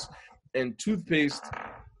gross. And toothpaste,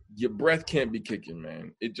 your breath can't be kicking,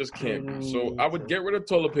 man. It just can't be. So I would get rid of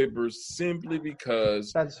toilet paper simply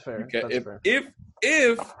because that's fair. If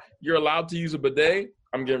you're allowed to use a bidet,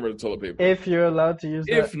 I'm getting rid of toilet paper. If you're allowed to use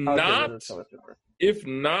if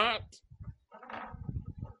not,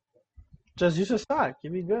 just use a sock.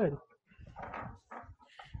 You'll be good.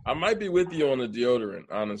 I might be with you on the deodorant,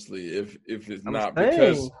 honestly, if it's not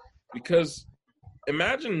because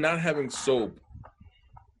imagine not having soap.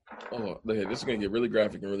 Oh, okay, this is gonna get really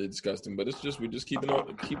graphic and really disgusting, but we just keep it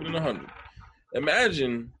 100.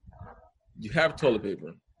 Imagine you have toilet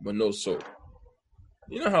paper but no soap.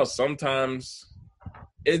 You know how sometimes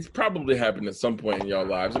it's probably happened at some point in your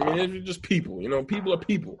lives. I mean, it's just people. You know, people are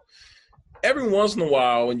people. Every once in a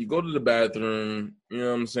while, when you go to the bathroom, you know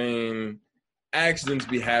what I'm saying, accidents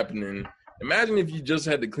be happening. Imagine if you just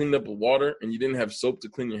had to clean up with water and you didn't have soap to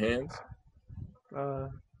clean your hands.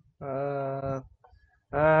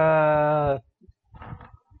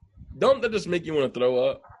 Don't that just make you want to throw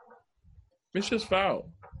up? It's just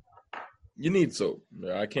foul. You need soap.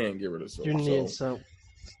 I can't get rid of soap. You need soap.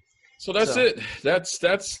 So that's it.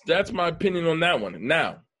 That's my opinion on that one.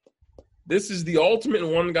 Now, this is the ultimate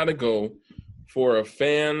one got to go for a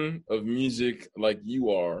fan of music like you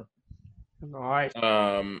are. Nice.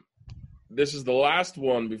 This is the last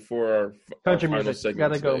one before our country final music.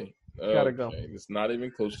 segment today. Gotta go. It's not even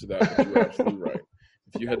close to that, but you're absolutely right.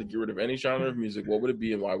 If you had to get rid of any genre of music, what would it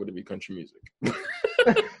be and why would it be country music?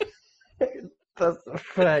 That's a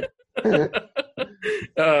fact.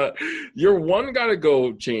 Your one gotta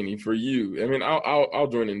go, Cheney, for you. I mean, I'll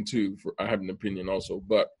join in too. I have an opinion also,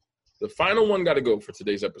 but the final one gotta go for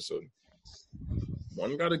today's episode.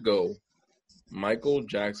 One gotta go. Michael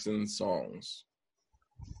Jackson songs.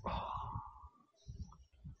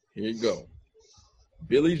 Here you go.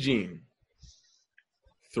 Billie Jean,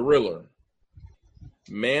 Thriller,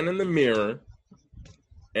 Man in the Mirror,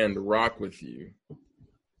 and Rock With You.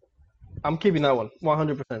 I'm keeping that one.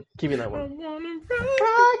 100%. Keeping that one.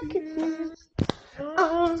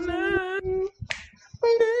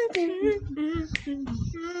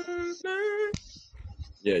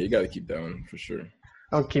 Yeah, you got to keep that one for sure.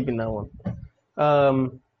 I'm keeping that one.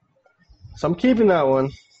 So I'm keeping that one,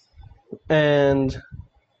 and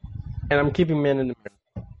I'm keeping Man in the Mirror.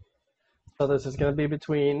 So this is gonna be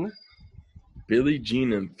between Billie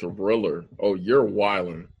Jean and Thriller. Oh, you're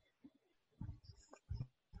wildin'.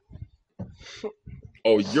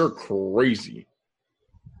 Oh, you're crazy.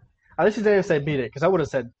 At least you didn't say Beat It, because I would have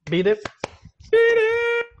said Beat It. Beat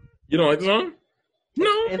it. You don't like the song?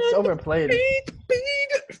 No. It's overplayed. Beat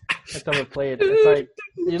it. It's overplayed. It's like,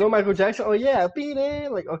 you know Michael Jackson? Oh, yeah, Beat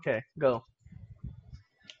It. Like, okay, go.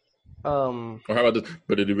 Or how about this?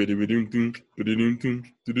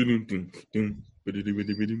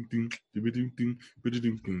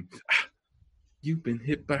 You've been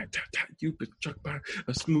hit by, you've been struck by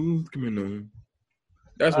a smooth criminal.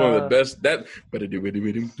 That's one of the best. That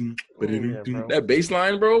bass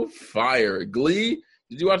line, bro, fire. Glee.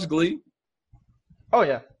 Did you watch Glee? Oh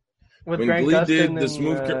yeah. When Glee did the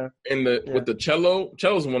smooth with the cello.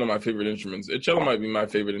 Cello is one of my favorite instruments. Cello might be my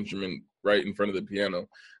favorite instrument right in front of the piano.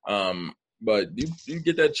 But you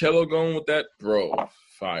get that cello going with that, bro,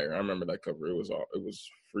 fire. I remember that cover. It was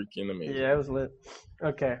freaking amazing. Yeah, it was lit.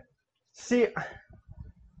 Okay. See,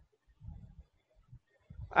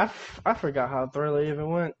 I forgot how Thriller even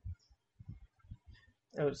went.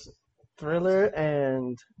 It was Thriller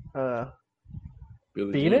and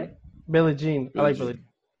Beat It? Billie Jean. I like Billie Jean.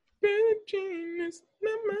 Billie Jean is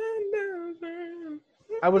my lover.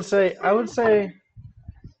 I would say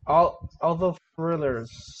although Thriller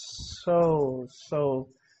is so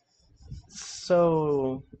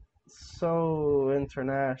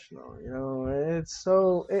international, you know, it's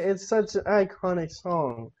such an iconic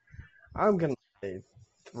song. I'm gonna say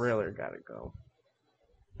Thriller gotta go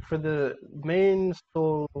for the main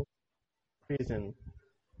sole reason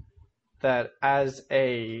that as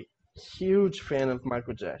a huge fan of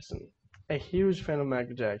Michael Jackson,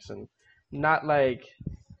 not like,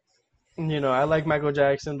 you know, I like Michael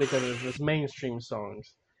Jackson because of his mainstream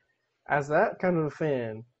songs. As that kind of a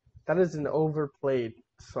fan, that is an overplayed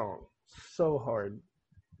song so hard.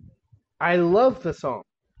 I love the song,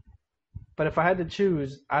 but if I had to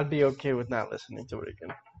choose, I'd be okay with not listening to it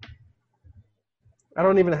again. I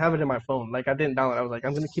don't even have it in my phone. Like, I didn't download it. I was like,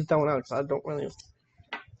 I'm going to keep that one out because I don't really...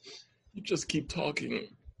 You just keep talking.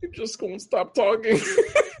 You're just going to stop talking.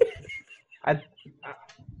 I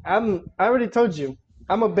already told you.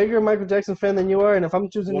 I'm a bigger Michael Jackson fan than you are, and if I'm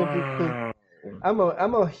choosing to be... I'm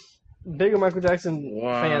a bigger Michael Jackson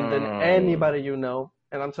fan than anybody you know.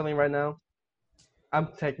 And I'm telling you right now, I'm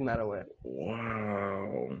taking that away.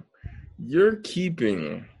 Wow. You're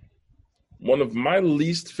keeping one of my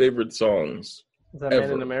least favorite songs. Is that ever.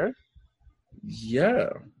 Man in the Mirror? Yeah.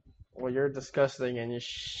 Well, you're disgusting and you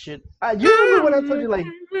shit. You remember when I told you like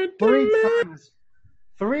three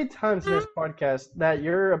times in this podcast that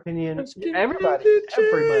your opinion, everybody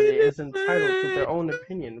is entitled to their own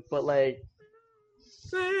opinion, but like,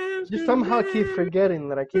 you somehow keep forgetting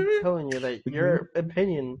that I keep telling you that your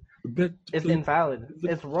opinion is invalid.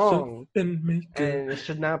 It's wrong. And it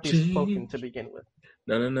should not be spoken to begin with.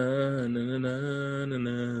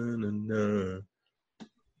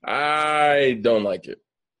 I don't like it.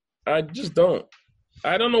 I just don't.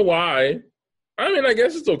 I don't know why. I mean, I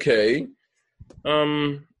guess it's okay.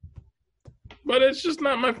 But it's just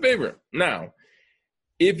not my favorite. Now,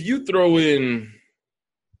 if you throw in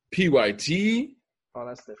PYT... Oh,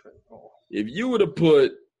 that's different. Oh. If you would have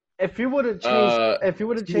put, changed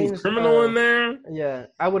Criminal in there, yeah,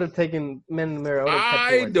 I would have taken Men in the Mirror.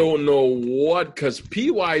 I don't know what, because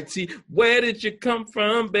PYT. Where did you come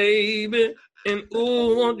from, baby? And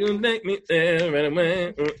ooh, won't you make me there right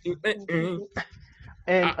away?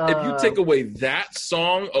 And If you take away that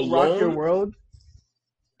song Rock Your alone World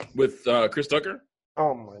with Chris Tucker,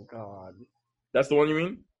 oh my god, that's the one you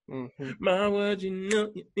mean? mm-hmm. My word, you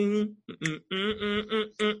know.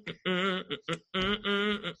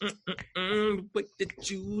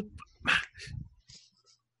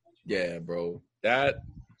 Yeah, bro. That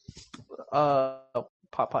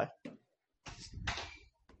Popeye.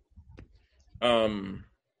 um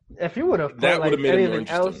If you would have put that would have like made it more anything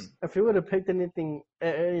interesting. else, if you would have picked anything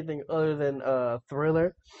other than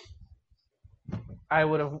Thriller, I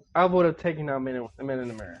would have taken out Man in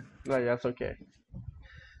the Mirror. Like that's okay.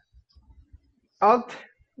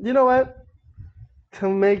 You know what? To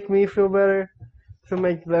make me feel better, to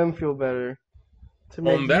make them feel better, to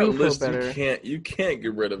make On that you feel list, better. you can't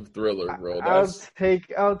get rid of Thriller, bro. I'll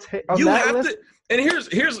take on you that have list. to. And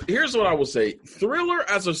here's what I will say: Thriller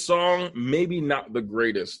as a song, maybe not the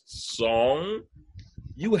greatest song.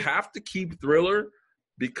 You have to keep Thriller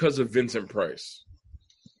because of Vincent Price.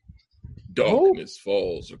 Darkness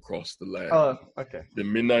falls across the land. Oh, okay. The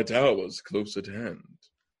midnight hours close at hand.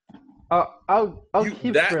 I'll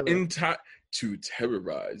keep that Thriller. entire to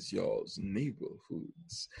terrorize y'all's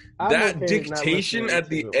neighborhoods. I'm That okay dictation at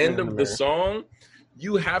the end of the song,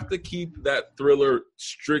 you have to keep that Thriller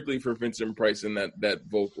strictly for Vincent Price and that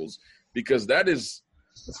vocals, because that is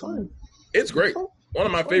it's great. One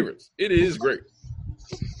of my favorites. It is great.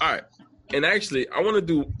 All right. And actually I want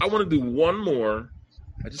to do one more.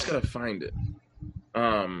 I just gotta find it.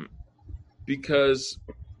 Because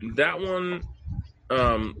that one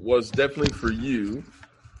was definitely for you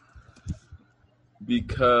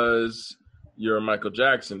because you're a Michael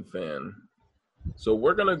Jackson fan. So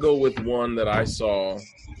we're going to go with one that I saw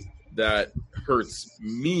that hurts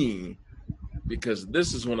me because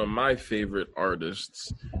this is one of my favorite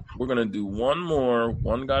artists. We're going to do one more,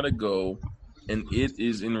 One Gotta Go, and it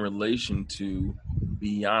is in relation to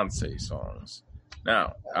Beyonce songs.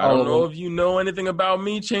 Now, I don't know if you know anything about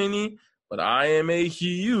me, Cheney, but I am a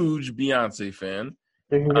huge Beyonce fan.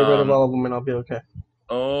 You can get rid of all of them and I'll be okay.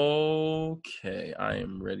 Okay, I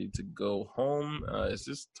am ready to go home. Is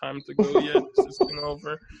this time to go yet? Is this thing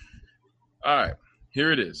over? All right,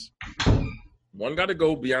 here it is. One Gotta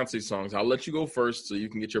Go Beyonce songs. I'll let you go first so you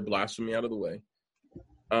can get your blasphemy out of the way.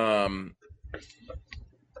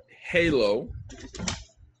 Halo,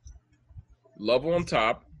 Love on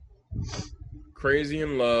Top, Crazy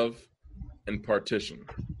in Love, and Partition.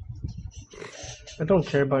 I don't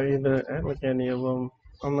care about any of them.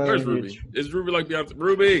 Where's Ruby? Is Ruby like Beyonce?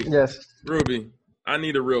 Ruby. Yes. Ruby. I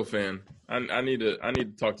need a real fan. I need to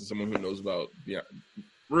talk to someone who knows about Beyonce.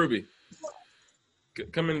 Ruby.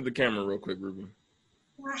 Come into the camera real quick, Ruby.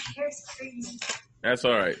 My hair's crazy. That's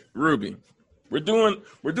all right. Ruby. We're doing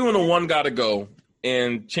a One Gotta Go,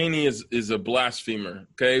 and Cheney is a blasphemer.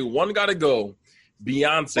 Okay? One Gotta Go.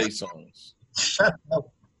 Beyonce songs. Shut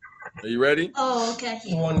up. Are you ready? Oh, okay.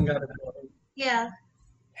 One Gotta Go. Yeah.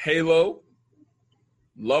 Halo,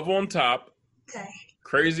 Love on Top, Okay.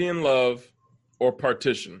 Crazy in Love, or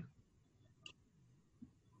Partition.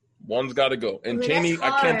 One's got to go. And Cheney,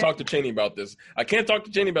 I can't talk to Cheney about this. I can't talk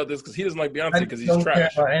to Cheney about this because he doesn't like Beyonce because he's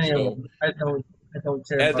trash. I don't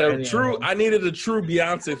care about any of them. I needed a true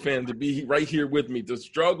Beyonce fan to be right here with me to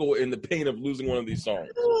struggle in the pain of losing one of these songs.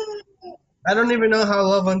 I don't even know how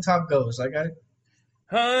Love on Top goes.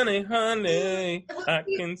 Honey, honey, I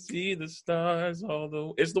can see the stars,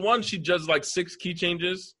 although it's the one she does like 6 key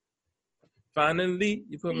changes. Finally,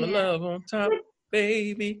 you put my love on top,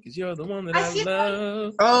 baby, because you're the one that I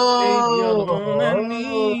love. Oh, baby, you're the one I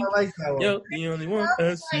need. I like that one. You're the only one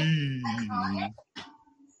I see.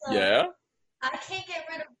 Yeah? I can't get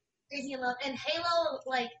rid of Crazy in Love. And Halo,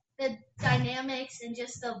 like, the dynamics and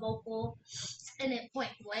just the vocal and it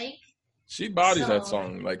point blank. She bodies that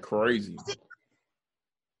song like crazy.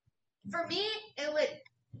 For me, it would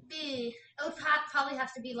probably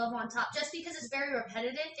have to be Love on Top, just because it's very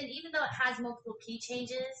repetitive, and even though it has multiple key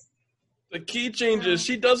changes. The key changes,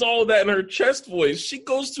 she does all of that in her chest voice. She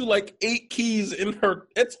goes through like 8 keys in her,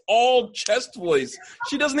 it's all chest voice.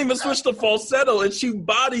 She doesn't even switch to falsetto, and she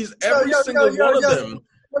bodies every single one of them.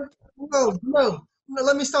 No,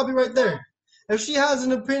 let me stop you right there. If she has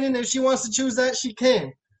an opinion, if she wants to choose that, she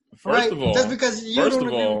can. First of all, just because you don't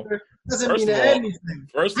agree with her doesn't mean anything.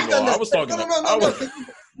 First of all, I was talking to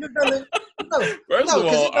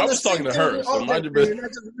her, so mind your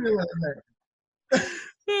business.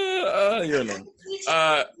 You know.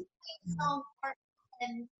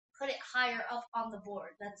 And put it higher up on the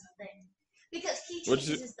board. That's the thing. Because key changes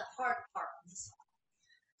is the hard part of the song.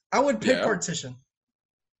 I would pick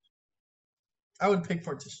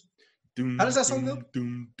Partition. How does that song go?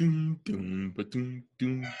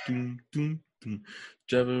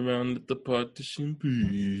 Drive around at the partition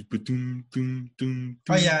breeze.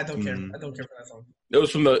 Oh yeah, I don't care. I don't care for that song. It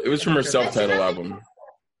was from her self-titled album.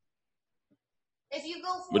 If you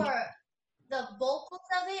go for the vocals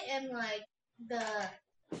of it and like the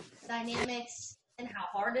dynamics and how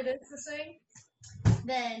hard it is to sing,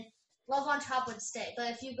 then Love on Top would stay. But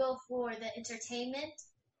if you go for the entertainment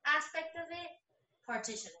aspect of it,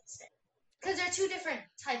 Partition would stay. Because they're two different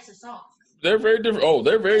types of songs. They're very different. Oh,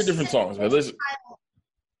 they're very different songs. But listen,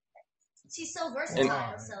 she's so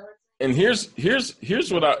versatile. And here's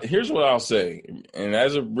what I'll say. And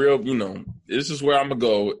as a real, this is where I'm gonna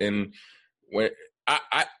go. And when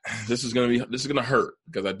this is gonna hurt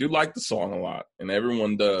because I do like the song a lot, and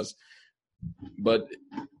everyone does. But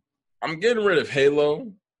I'm getting rid of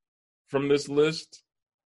Halo from this list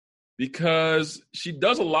because she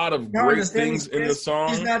does a lot of great things in the song.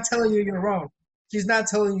 She's not telling you you're wrong. She's not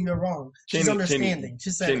telling you you're wrong. She's understanding.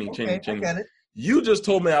 She's saying, okay, I get it. You just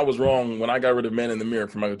told me I was wrong when I got rid of Man in the Mirror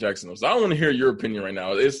from Michael Jackson. So I don't want to hear your opinion right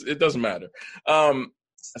now. It doesn't matter.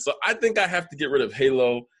 So I think I have to get rid of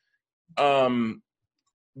Halo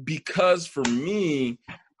because for me,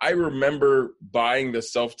 I remember buying the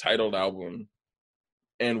self-titled album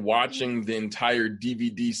and watching the entire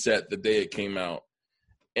DVD set the day it came out.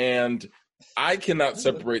 And I cannot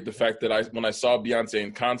separate the fact that when I saw Beyonce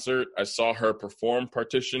in concert, I saw her perform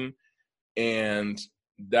Partition, and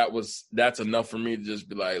that's enough for me to just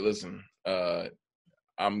be like, listen,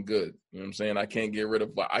 I'm good. You know what I'm saying? I can't get rid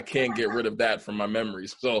of that from my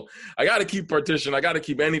memories. So I got to keep Partition. I got to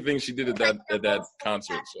keep anything she did at that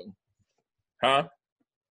concert. So, huh?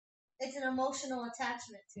 It's an emotional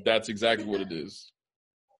attachment to it. That's exactly what it is.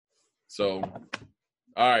 So,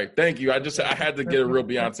 all right, thank you. I had to get a real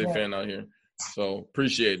Beyonce fan out here. So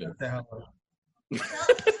appreciate it. I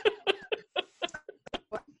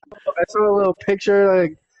saw a little picture.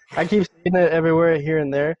 Like I keep seeing it everywhere, here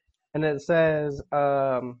and there, and it says,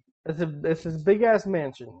 "It's this big ass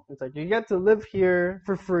mansion. It's like you get to live here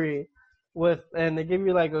for free, and they give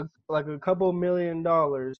you like a couple $1 million,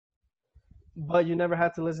 but you never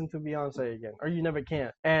have to listen to Beyonce again, or you never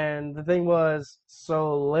can." And the thing was,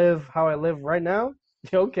 so live how I live right now.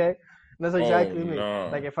 Okay, and that's exactly me. No.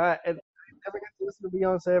 Like if I never get to listen to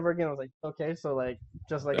Beyonce ever again, I was like, okay, so like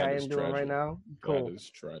just like I am doing right now, cool. That is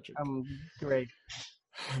tragic. I'm great.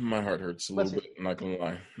 My heart hurts a little bit. I'm not gonna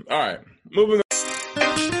lie. All right, moving on.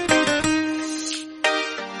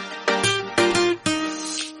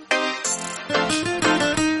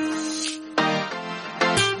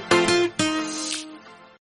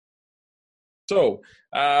 So,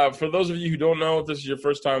 for those of you who don't know, if this is your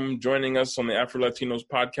first time joining us on the Afro Latinos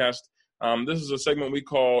podcast, this is a segment we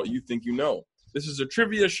call You Think You Know. This is a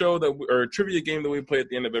trivia show or a trivia game that we play at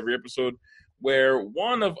the end of every episode where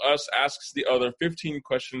one of us asks the other 15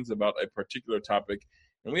 questions about a particular topic,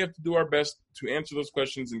 and we have to do our best to answer those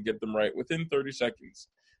questions and get them right within 30 seconds.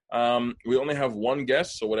 We only have one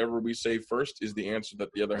guess, so whatever we say first is the answer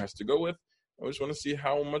that the other has to go with. I just want to see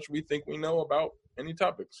how much we think we know about any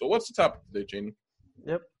topic. So what's the topic today, Janie?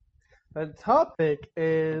 Yep. The topic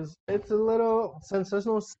is, it's a little, since there's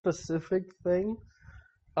no specific thing,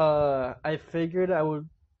 I figured I would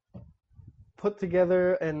put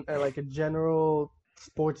together like a general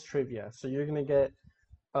sports trivia. So you're going to get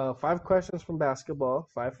 5 questions from basketball,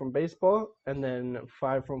 5 from baseball, and then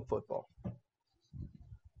 5 from football.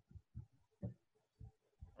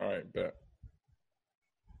 All right, bet.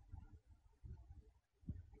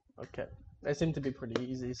 Okay. They seem to be pretty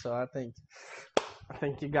easy, so I think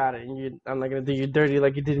you got it. And I'm not gonna do you dirty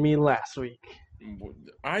like you did me last week.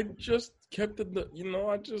 I just kept it.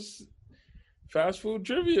 I just fast food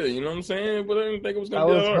trivia. You know what I'm saying? But I didn't think it was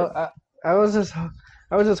gonna be hard. I was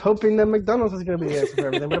just hoping that McDonald's was gonna be the answer for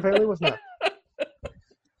everything, but apparently it was not.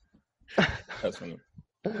 That's funny.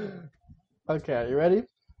 Okay, are you ready?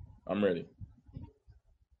 I'm ready.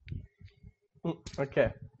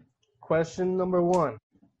 Okay. Question number 1.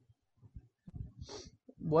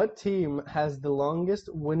 What team has the longest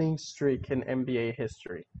winning streak in NBA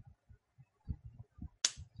history?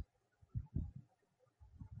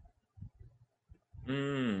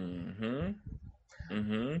 Mm-hmm.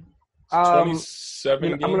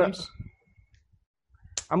 27 games?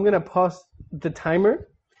 I'm gonna pause the timer,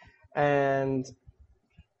 and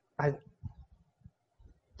I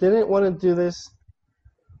didn't want to do this,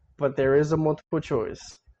 but there is a multiple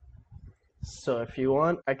choice. So if you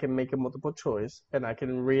want, I can make a multiple choice, and I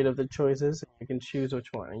can read of the choices, and you can choose which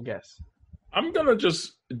one and guess. I'm going to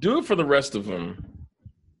just do it for the rest of them.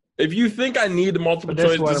 If you think I need a multiple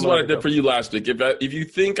choice, this is what I did for you last week. If you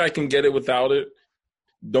think I can get it without it,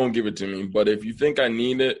 don't give it to me. But if you think I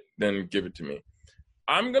need it, then give it to me.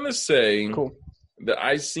 I'm going to say that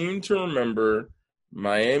I seem to remember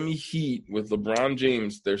Miami Heat with LeBron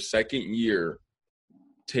James, their second year,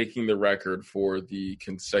 taking the record for the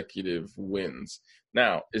consecutive wins.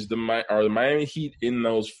 Now, are the Miami Heat in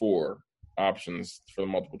those 4 options for the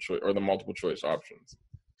multiple choice or the multiple choice options?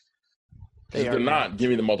 If they're not, give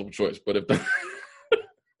me the multiple choice. But if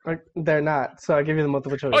they're not, so I give you the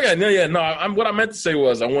multiple choice. Okay, no. What I meant to say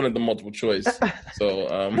was I wanted the multiple choice. So,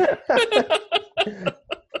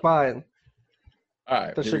 fine. All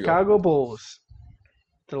right. The Chicago Bulls,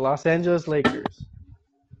 the Los Angeles Lakers,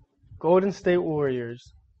 Golden State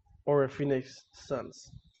Warriors, or Phoenix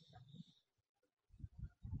Suns.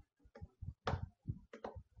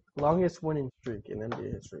 Longest winning streak in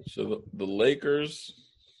NBA history. So the Lakers,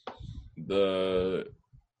 the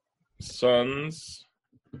Suns,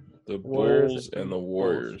 the Bulls, and the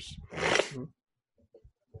Warriors.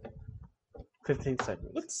 15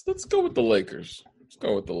 seconds. Let's go with the Lakers. Let's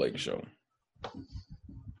go with the Lake Show.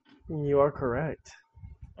 You are correct.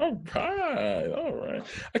 All right.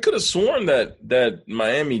 I could have sworn that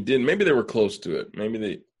Miami did. Maybe they were close to it. Maybe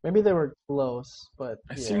they were close, but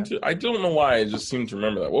I don't know why. I just seem to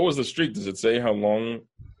remember that. What was the streak? Does it say how long?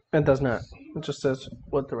 It does not. It just says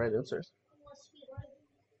what the right answer is.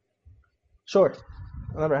 Sure.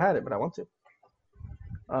 I never had it, but I want to.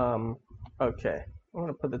 Okay. I want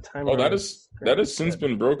to put the timer. Oh, that has since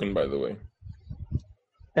been broken, by the way.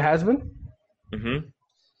 It has been? Mm-hmm.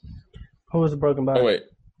 Who was it broken by? Oh, wait.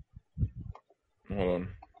 Hold on.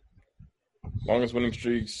 Longest winning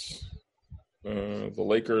streaks. The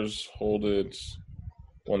Lakers hold it.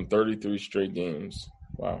 Won 33 straight games.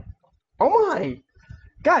 Wow. Oh, my.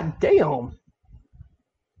 God damn.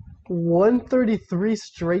 133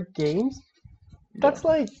 straight games? That's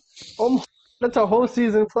like almost. That's a whole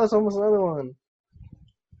season plus almost another one.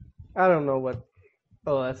 I don't know what.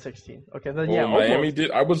 Oh, that's 16. Okay, then Miami almost.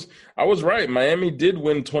 did. I was right. Miami did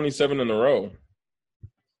win 27 in a row.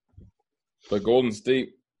 But Golden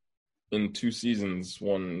State in 2 seasons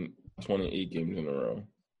won 28 games in a row.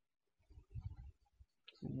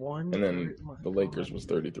 And then the Lakers was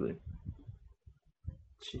 33.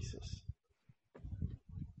 Jesus.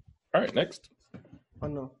 All right, next. Oh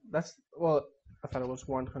no, I thought it was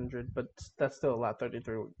 100, but that's still a lot.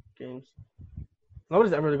 33 games.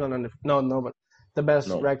 Nobody's ever gone under. No, but the best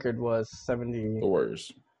record was 70. The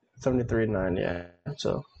Warriors. 73-9. Yeah.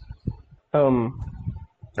 So,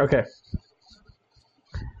 okay.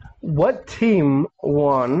 What team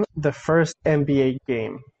won the first NBA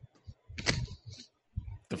game?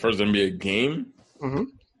 The first NBA game? Mm-hmm.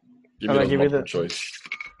 Give me the choice.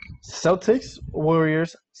 Celtics,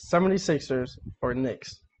 Warriors, 76ers, or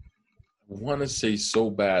Knicks? I want to say so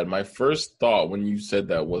bad. My first thought when you said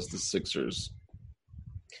that was the Sixers.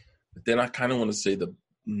 But then I kind of want to say the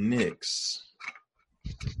Knicks.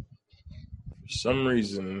 For some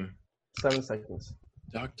reason. 7 seconds.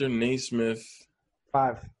 Dr. Naismith.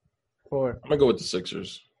 5, 4. I'm going to go with the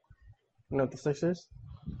Sixers. No, the Sixers?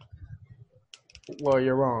 Well,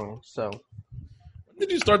 you're wrong, so. When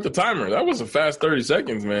did you start the timer? That was a fast 30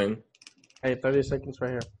 seconds, man. Hey, 30 seconds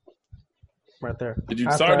right here. Right there. Did you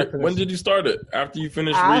start it? When did you start it? After you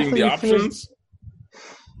finished reading the options?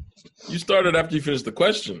 You started after you finished the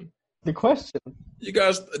question. The question? You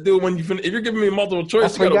guys do it when you finish. If you're giving me multiple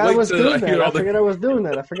choice, you gotta wait till I hear all the... I forgot I was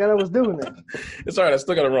doing that. It's all right. I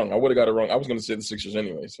still got it wrong. I would have got it wrong. I was going to say the Sixers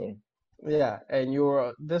anyway, so. Yeah, and you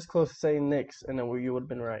were this close to saying Knicks, and then you would have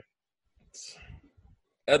been right.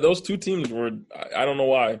 Those 2 teams were, I don't know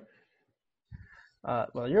why.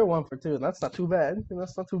 Well, you're 1 for 2. That's not too bad.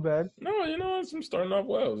 That's not too bad. No, I'm starting off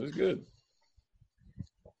well. It's good.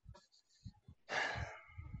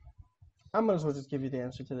 I might as well just give you the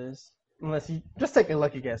answer to this. Unless you just take a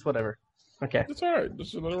lucky guess, whatever. Okay. It's all right.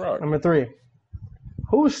 Just let it rock. Number 3.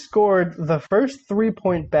 Who scored the first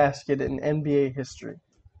 3-point basket in NBA history?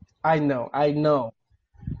 I know.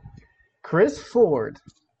 Chris Ford,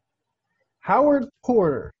 Howard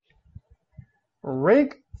Porter,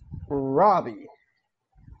 Rick Robbie,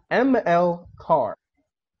 M.L. Carr.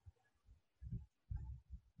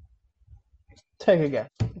 Take a guess.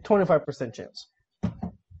 25% chance.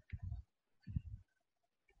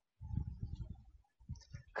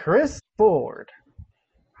 Chris Ford,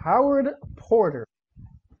 Howard Porter,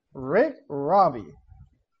 Rick Robbie,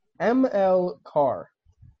 M.L. Carr.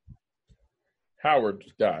 Howard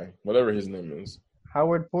guy, whatever his name is.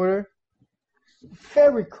 Howard Porter?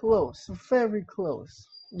 Very close. Very close.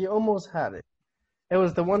 You almost had it. It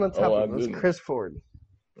was the one on top of it. It was Chris Ford.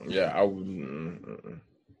 Yeah, I wouldn't.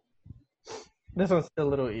 This one's a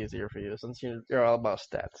little easier for you since you're all about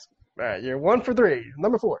stats. All right, you're 1 for 3.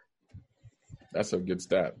 Number 4. That's a good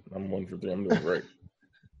stat. I'm 1 for 3. I'm doing great.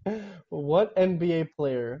 What NBA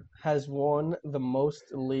player has won the most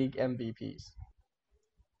league MVPs?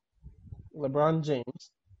 LeBron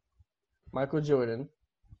James, Michael Jordan,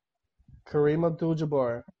 Kareem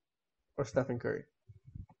Abdul-Jabbar, or Stephen Curry?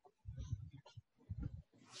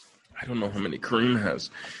 I don't know how many Kareem has.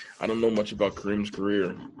 I don't know much about Kareem's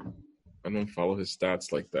career. I don't follow his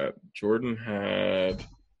stats like that. Jordan had...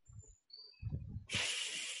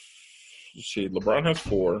 Let's see, LeBron has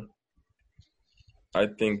 4. I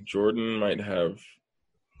think Jordan might have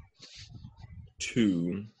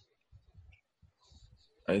 2.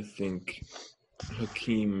 I think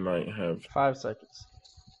Hakeem might have... 5 seconds.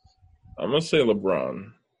 I'm going to say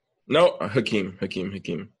LeBron. No, Hakeem.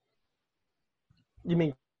 You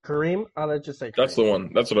mean Kareem? I'll let you say Kareem. That's the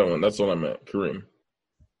one. That's what I want. That's what I meant. Kareem.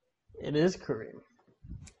 It is Kareem.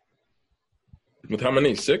 With how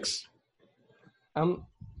many? 6? I'm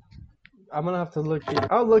gonna have to look.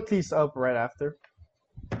 I'll look these up right after.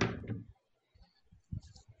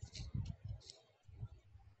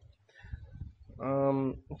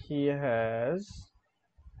 He has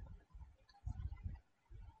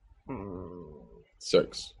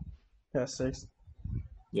 6. Yeah, 6.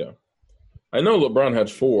 Yeah. I know LeBron had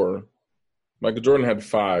 4. Michael Jordan had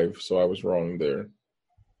 5, so I was wrong there.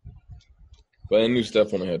 But I knew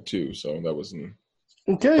Steph only had 2, so that wasn't...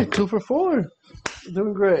 Okay, 2 for 4.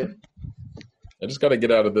 Doing great. I just got to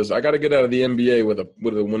get out of this. I got to get out of the NBA with a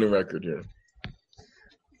winning record here.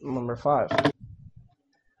 Number 5.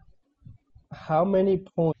 How many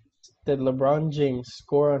points did LeBron James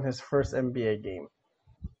score on his first NBA game?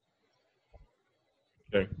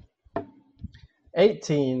 Okay.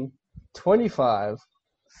 18, 25,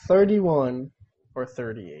 31, or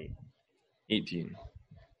 38? 18.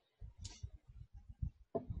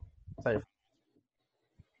 Sorry.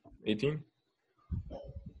 18?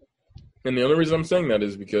 And the only reason I'm saying that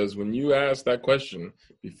is because when you asked that question,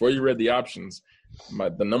 before you read the options,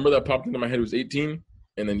 the number that popped into my head was 18,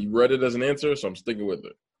 and then you read it as an answer, so I'm sticking with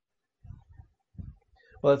it.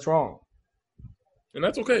 Well, that's wrong. And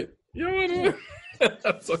that's okay. You know what?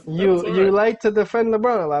 That's You right. like to defend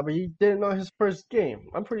LeBron a lot, but you didn't know his first game.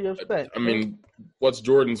 I'm pretty upset. I mean, what's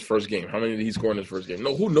Jordan's first game? How many did he score in his first game?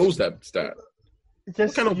 No, who knows that stat?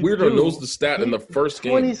 Just what kind of weirdo knows the stat in the first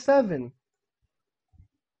game? 27.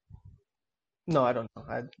 No, I don't know.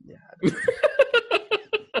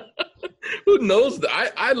 Who knows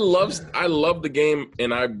that? I love the game,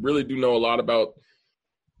 and I really do know a lot about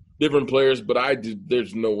different players, but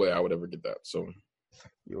there's no way I would ever get that. So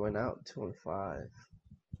you went out 2 and 5.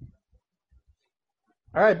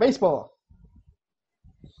 All right, baseball.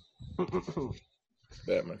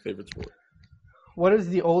 Yeah, my favorite sport. What is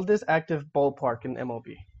the oldest active ballpark in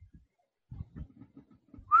MLB?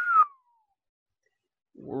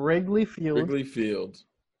 Wrigley Field,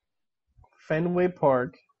 Fenway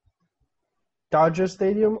Park, Dodger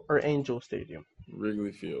Stadium, or Angel Stadium?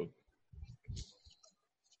 Wrigley Field.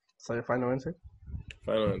 So your final answer?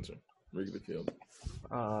 Final answer. Wrigley Field.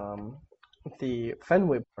 The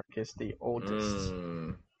Fenway Park is the oldest.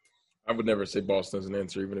 I would never say Boston as an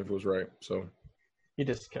answer, even if it was right. So you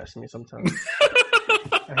disgust me sometimes.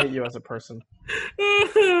 I hate you as a person.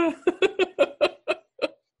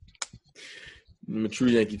 I'm a true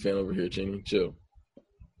Yankee fan over here, Cheney. Chill.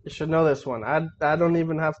 You should know this one. I don't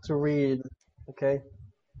even have to read. Okay.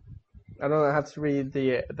 I don't have to read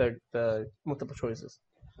the multiple choices.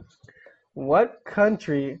 What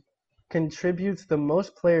country contributes the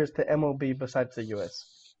most players to MLB besides the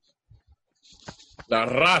U.S.? La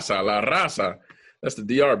raza. That's the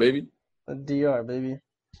DR, baby. The DR, baby.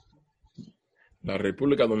 La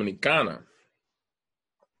República Dominicana.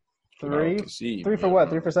 3 for what?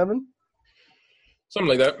 3 for 7? Something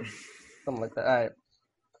like that. All right.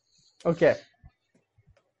 Okay.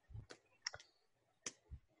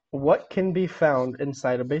 What can be found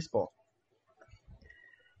inside a baseball?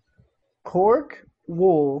 Cork,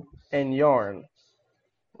 wool, and yarn.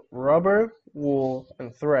 Rubber, wool,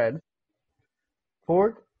 and thread.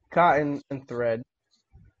 Cork, cotton, and thread.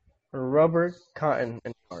 Rubber, cotton,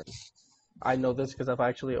 and yarn. I know this because I've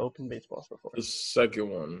actually opened baseballs before. The second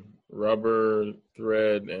one. Rubber,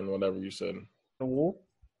 thread, and whatever you said. The wool?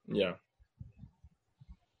 Yeah.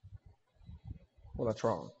 Well, that's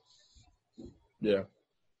wrong. Yeah.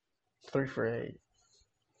 3 for 8.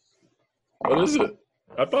 What is it?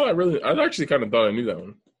 I actually kind of thought I knew that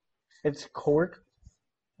one. It's cork,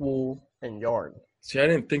 wool, and yarn. See, I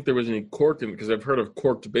didn't think there was any cork in it because I've heard of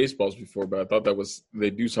corked baseballs before, but I thought they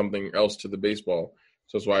do something else to the baseball.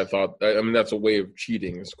 So that's why I thought, that's a way of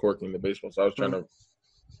cheating is corking the baseball. So I was trying to.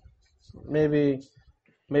 Maybe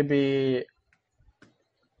Maybe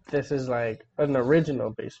this is like an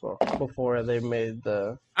original baseball before they made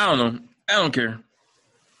the. I don't know. I don't care.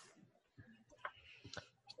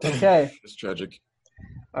 Okay. It's tragic.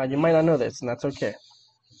 You might not know this, and that's okay.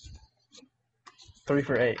 3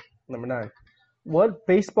 for 8. Number 9. What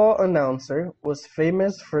baseball announcer was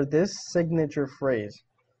famous for this signature phrase?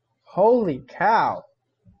 Holy cow!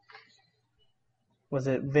 Was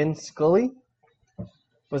it Vince Scully?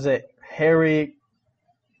 Was it Harry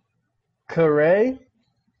Carey?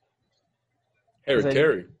 Harry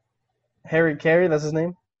Carey. Harry Carey, that's his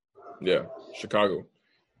name? Yeah, Chicago.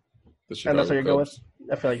 The Chicago and that's what you're Cubs. going with?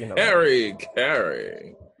 I feel like you know Harry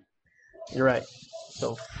Carey. You're right.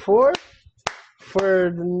 So 4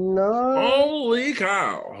 for 9. Holy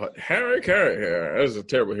cow. Harry Carey here. That was a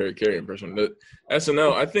terrible Harry Carey impression. The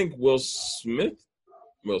SNL, I think Will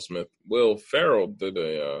Ferrell did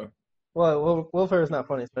a... Well, Will Ferrell's not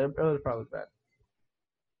funny, so it was probably bad.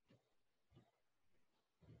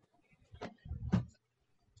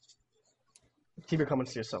 Keep your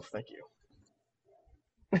comments to yourself. Thank you.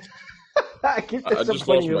 I just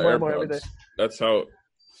lost my AirPods.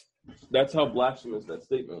 That's how blasphemous that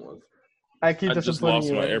statement was. I just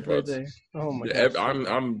lost my AirPods. Oh my god!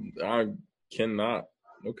 I cannot.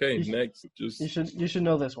 Okay, next. You should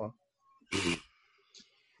know this one.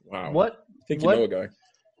 Wow. What? I think you know a guy.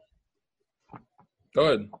 Go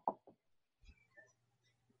ahead.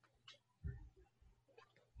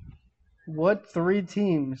 What 3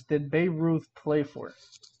 teams did Babe Ruth play for?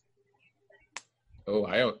 Oh,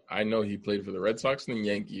 I know he played for the Red Sox and the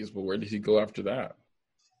Yankees, but where did he go after that?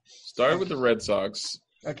 Started with the Red Sox.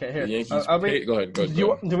 Okay, here. The Yankees. Go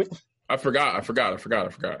ahead. I forgot.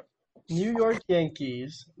 New York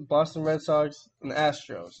Yankees, Boston Red Sox, and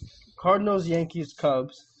Astros. Cardinals, Yankees,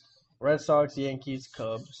 Cubs. Red Sox, Yankees,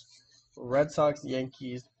 Cubs. Red Sox,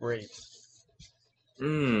 Yankees, Braves.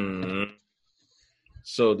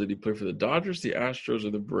 So did he play for the Dodgers, the Astros, or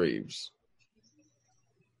the Braves?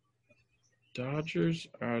 Dodgers,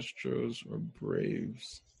 Astros, or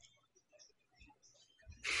Braves?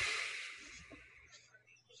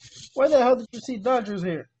 Why the hell did you see Dodgers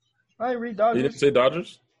here? I read Dodgers. You didn't say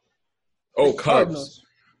Dodgers? Oh, Cubs.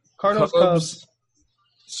 Cardinals, Cubs.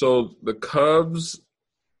 So the Cubs,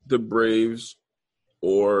 the Braves,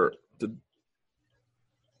 or the...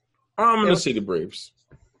 I'm going to say the Braves.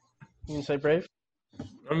 You going to say Braves?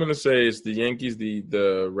 I'm going to say it's the Yankees,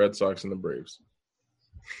 the Red Sox, and the Braves.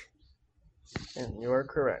 And you are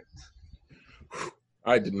correct.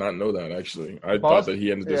 I did not know that, actually. I thought that he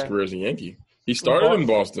ended his career as a Yankee. He started in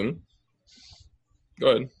Boston. Go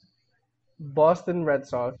ahead. Boston Red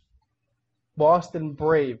Sox, Boston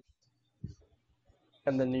Braves,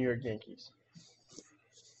 and the New York Yankees.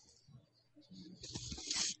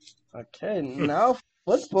 Okay, now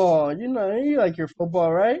football. You like your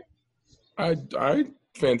football, right? I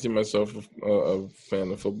fancy myself a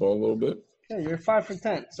fan of football a little bit. Yeah, you're 5 for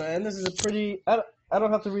 10. So, and this is a pretty. I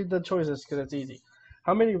don't have to read the choices because it's easy.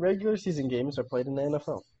 How many regular season games are played in the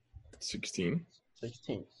NFL? 16.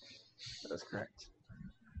 16. That's correct.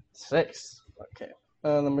 6. Okay.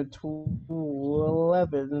 Number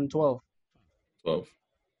 11 and 12. 12.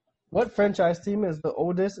 What franchise team is the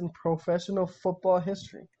oldest in professional football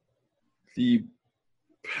history? The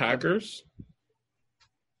Packers.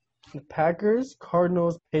 The Packers,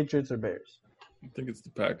 Cardinals, Patriots, or Bears? I think it's the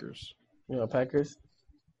Packers. You know, Packers?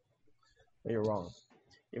 Well, you're wrong.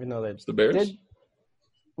 Even though it's the Bears?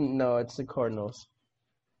 No, it's the Cardinals.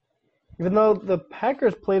 Even though the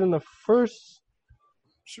Packers played in the first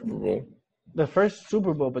Super Bowl. The first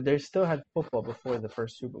Super Bowl, but they still had football before the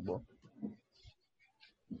first Super Bowl.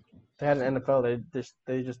 They had an NFL.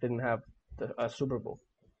 They just didn't have a Super Bowl.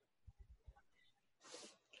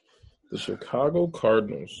 The Chicago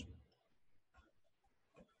Cardinals.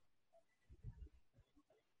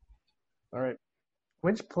 All right.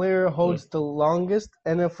 Which player holds the longest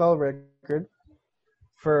NFL record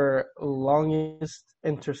for longest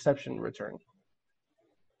interception return?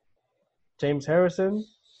 James Harrison,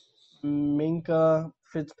 Minka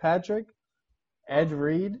Fitzpatrick, Ed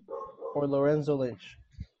Reed, or Lorenzo Lynch?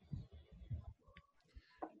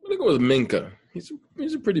 I'm going to go with Minka. He's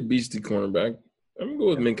a pretty beastly cornerback. I'm going to go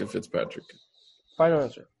with Minka Fitzpatrick. Final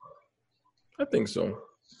answer. I think so.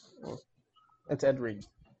 It's Ed Reed.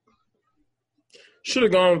 Should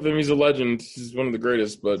have gone with him. He's a legend. He's one of the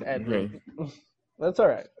greatest, but hey. That's all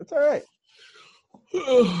right. It's all right.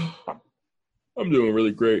 I'm doing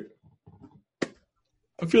really great.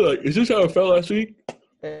 I feel like, is this how it felt last week?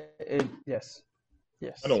 Yes.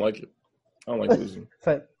 I don't like it. I don't like losing.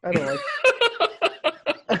 I don't like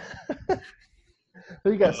it.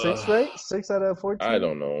 You got 6, right? 6 out of 14? I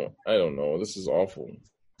don't know. This is awful.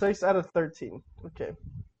 6 out of 13. Okay.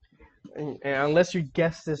 And unless you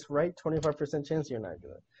guess this right, 25% chance you're not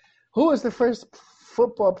good. Who was the first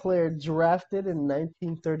football player drafted in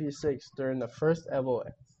 1936 during the first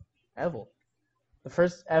ever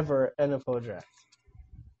NFL draft?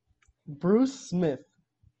 Bruce Smith,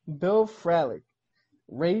 Bill Fralick,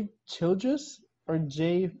 Ray Childress, or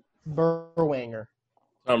Jay Berwanger?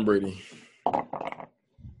 Tom Brady.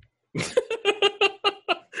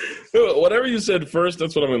 Whatever you said first,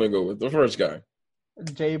 that's what I'm going to go with. The first guy.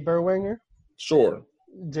 Jay Berwanger? Sure.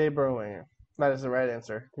 Jay Berwanger. That is the right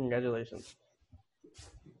answer. Congratulations.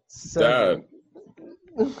 Dad.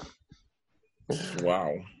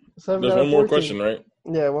 Wow. There's one more question, right?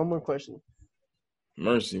 Yeah, one more question.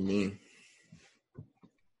 Mercy me.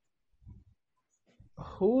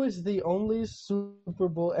 Who is the only Super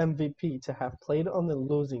Bowl MVP to have played on the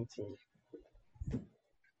losing team?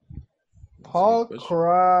 Paul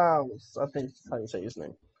Krause. I think that's how you say his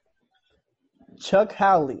name. Chuck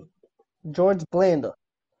Howley. George Blanda.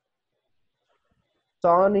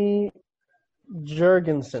 Sonny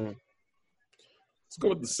Jurgensen. Let's go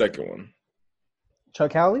with the second one.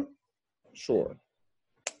 Chuck Howley? Sure.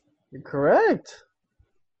 You're correct.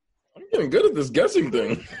 I'm getting good at this guessing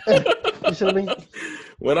thing. You should have been.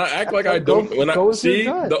 When I act like I don't, when I see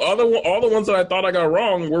the other one, all the ones that I thought I got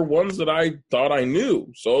wrong were ones that I thought I knew.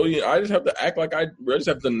 So I just have to act like I just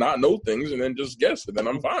have to not know things and then just guess it, and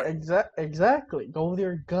I'm fine. Exactly. Go with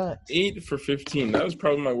your gut. 8 for 15. That was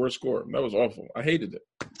probably my worst score. That was awful. I hated it.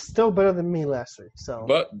 Still better than me last week. So.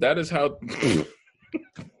 But that is how.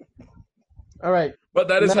 All right. But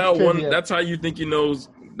that is how trivia. That's how you think you knows.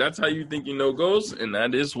 That's how you think you know goes, and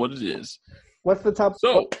that is what it is. What's the top?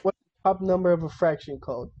 So. What's the top number of a fraction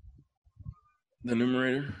called? The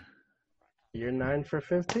numerator. You're 9 for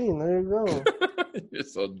 15. There you go. You're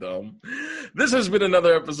so dumb. This has been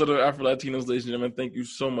another episode of Afro Latinos, ladies and gentlemen. Thank you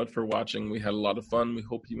so much for watching. We had a lot of fun. We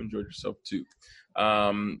hope you enjoyed yourself too.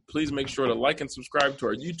 Please make sure to like and subscribe to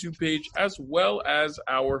our YouTube page as well as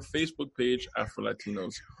our Facebook page, Afro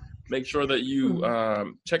Latinos. Make sure that you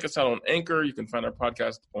check us out on Anchor. You can find our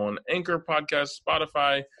podcast on Anchor Podcast,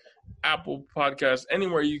 Spotify, Apple Podcasts,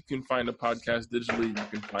 anywhere you can find a podcast digitally, you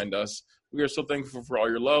can find us. We are so thankful for all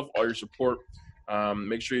your love, all your support.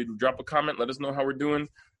 Make sure you drop a comment. Let us know how we're doing.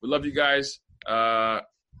 We love you guys.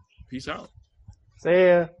 Peace out. See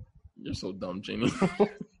ya. You're so dumb, Jamie.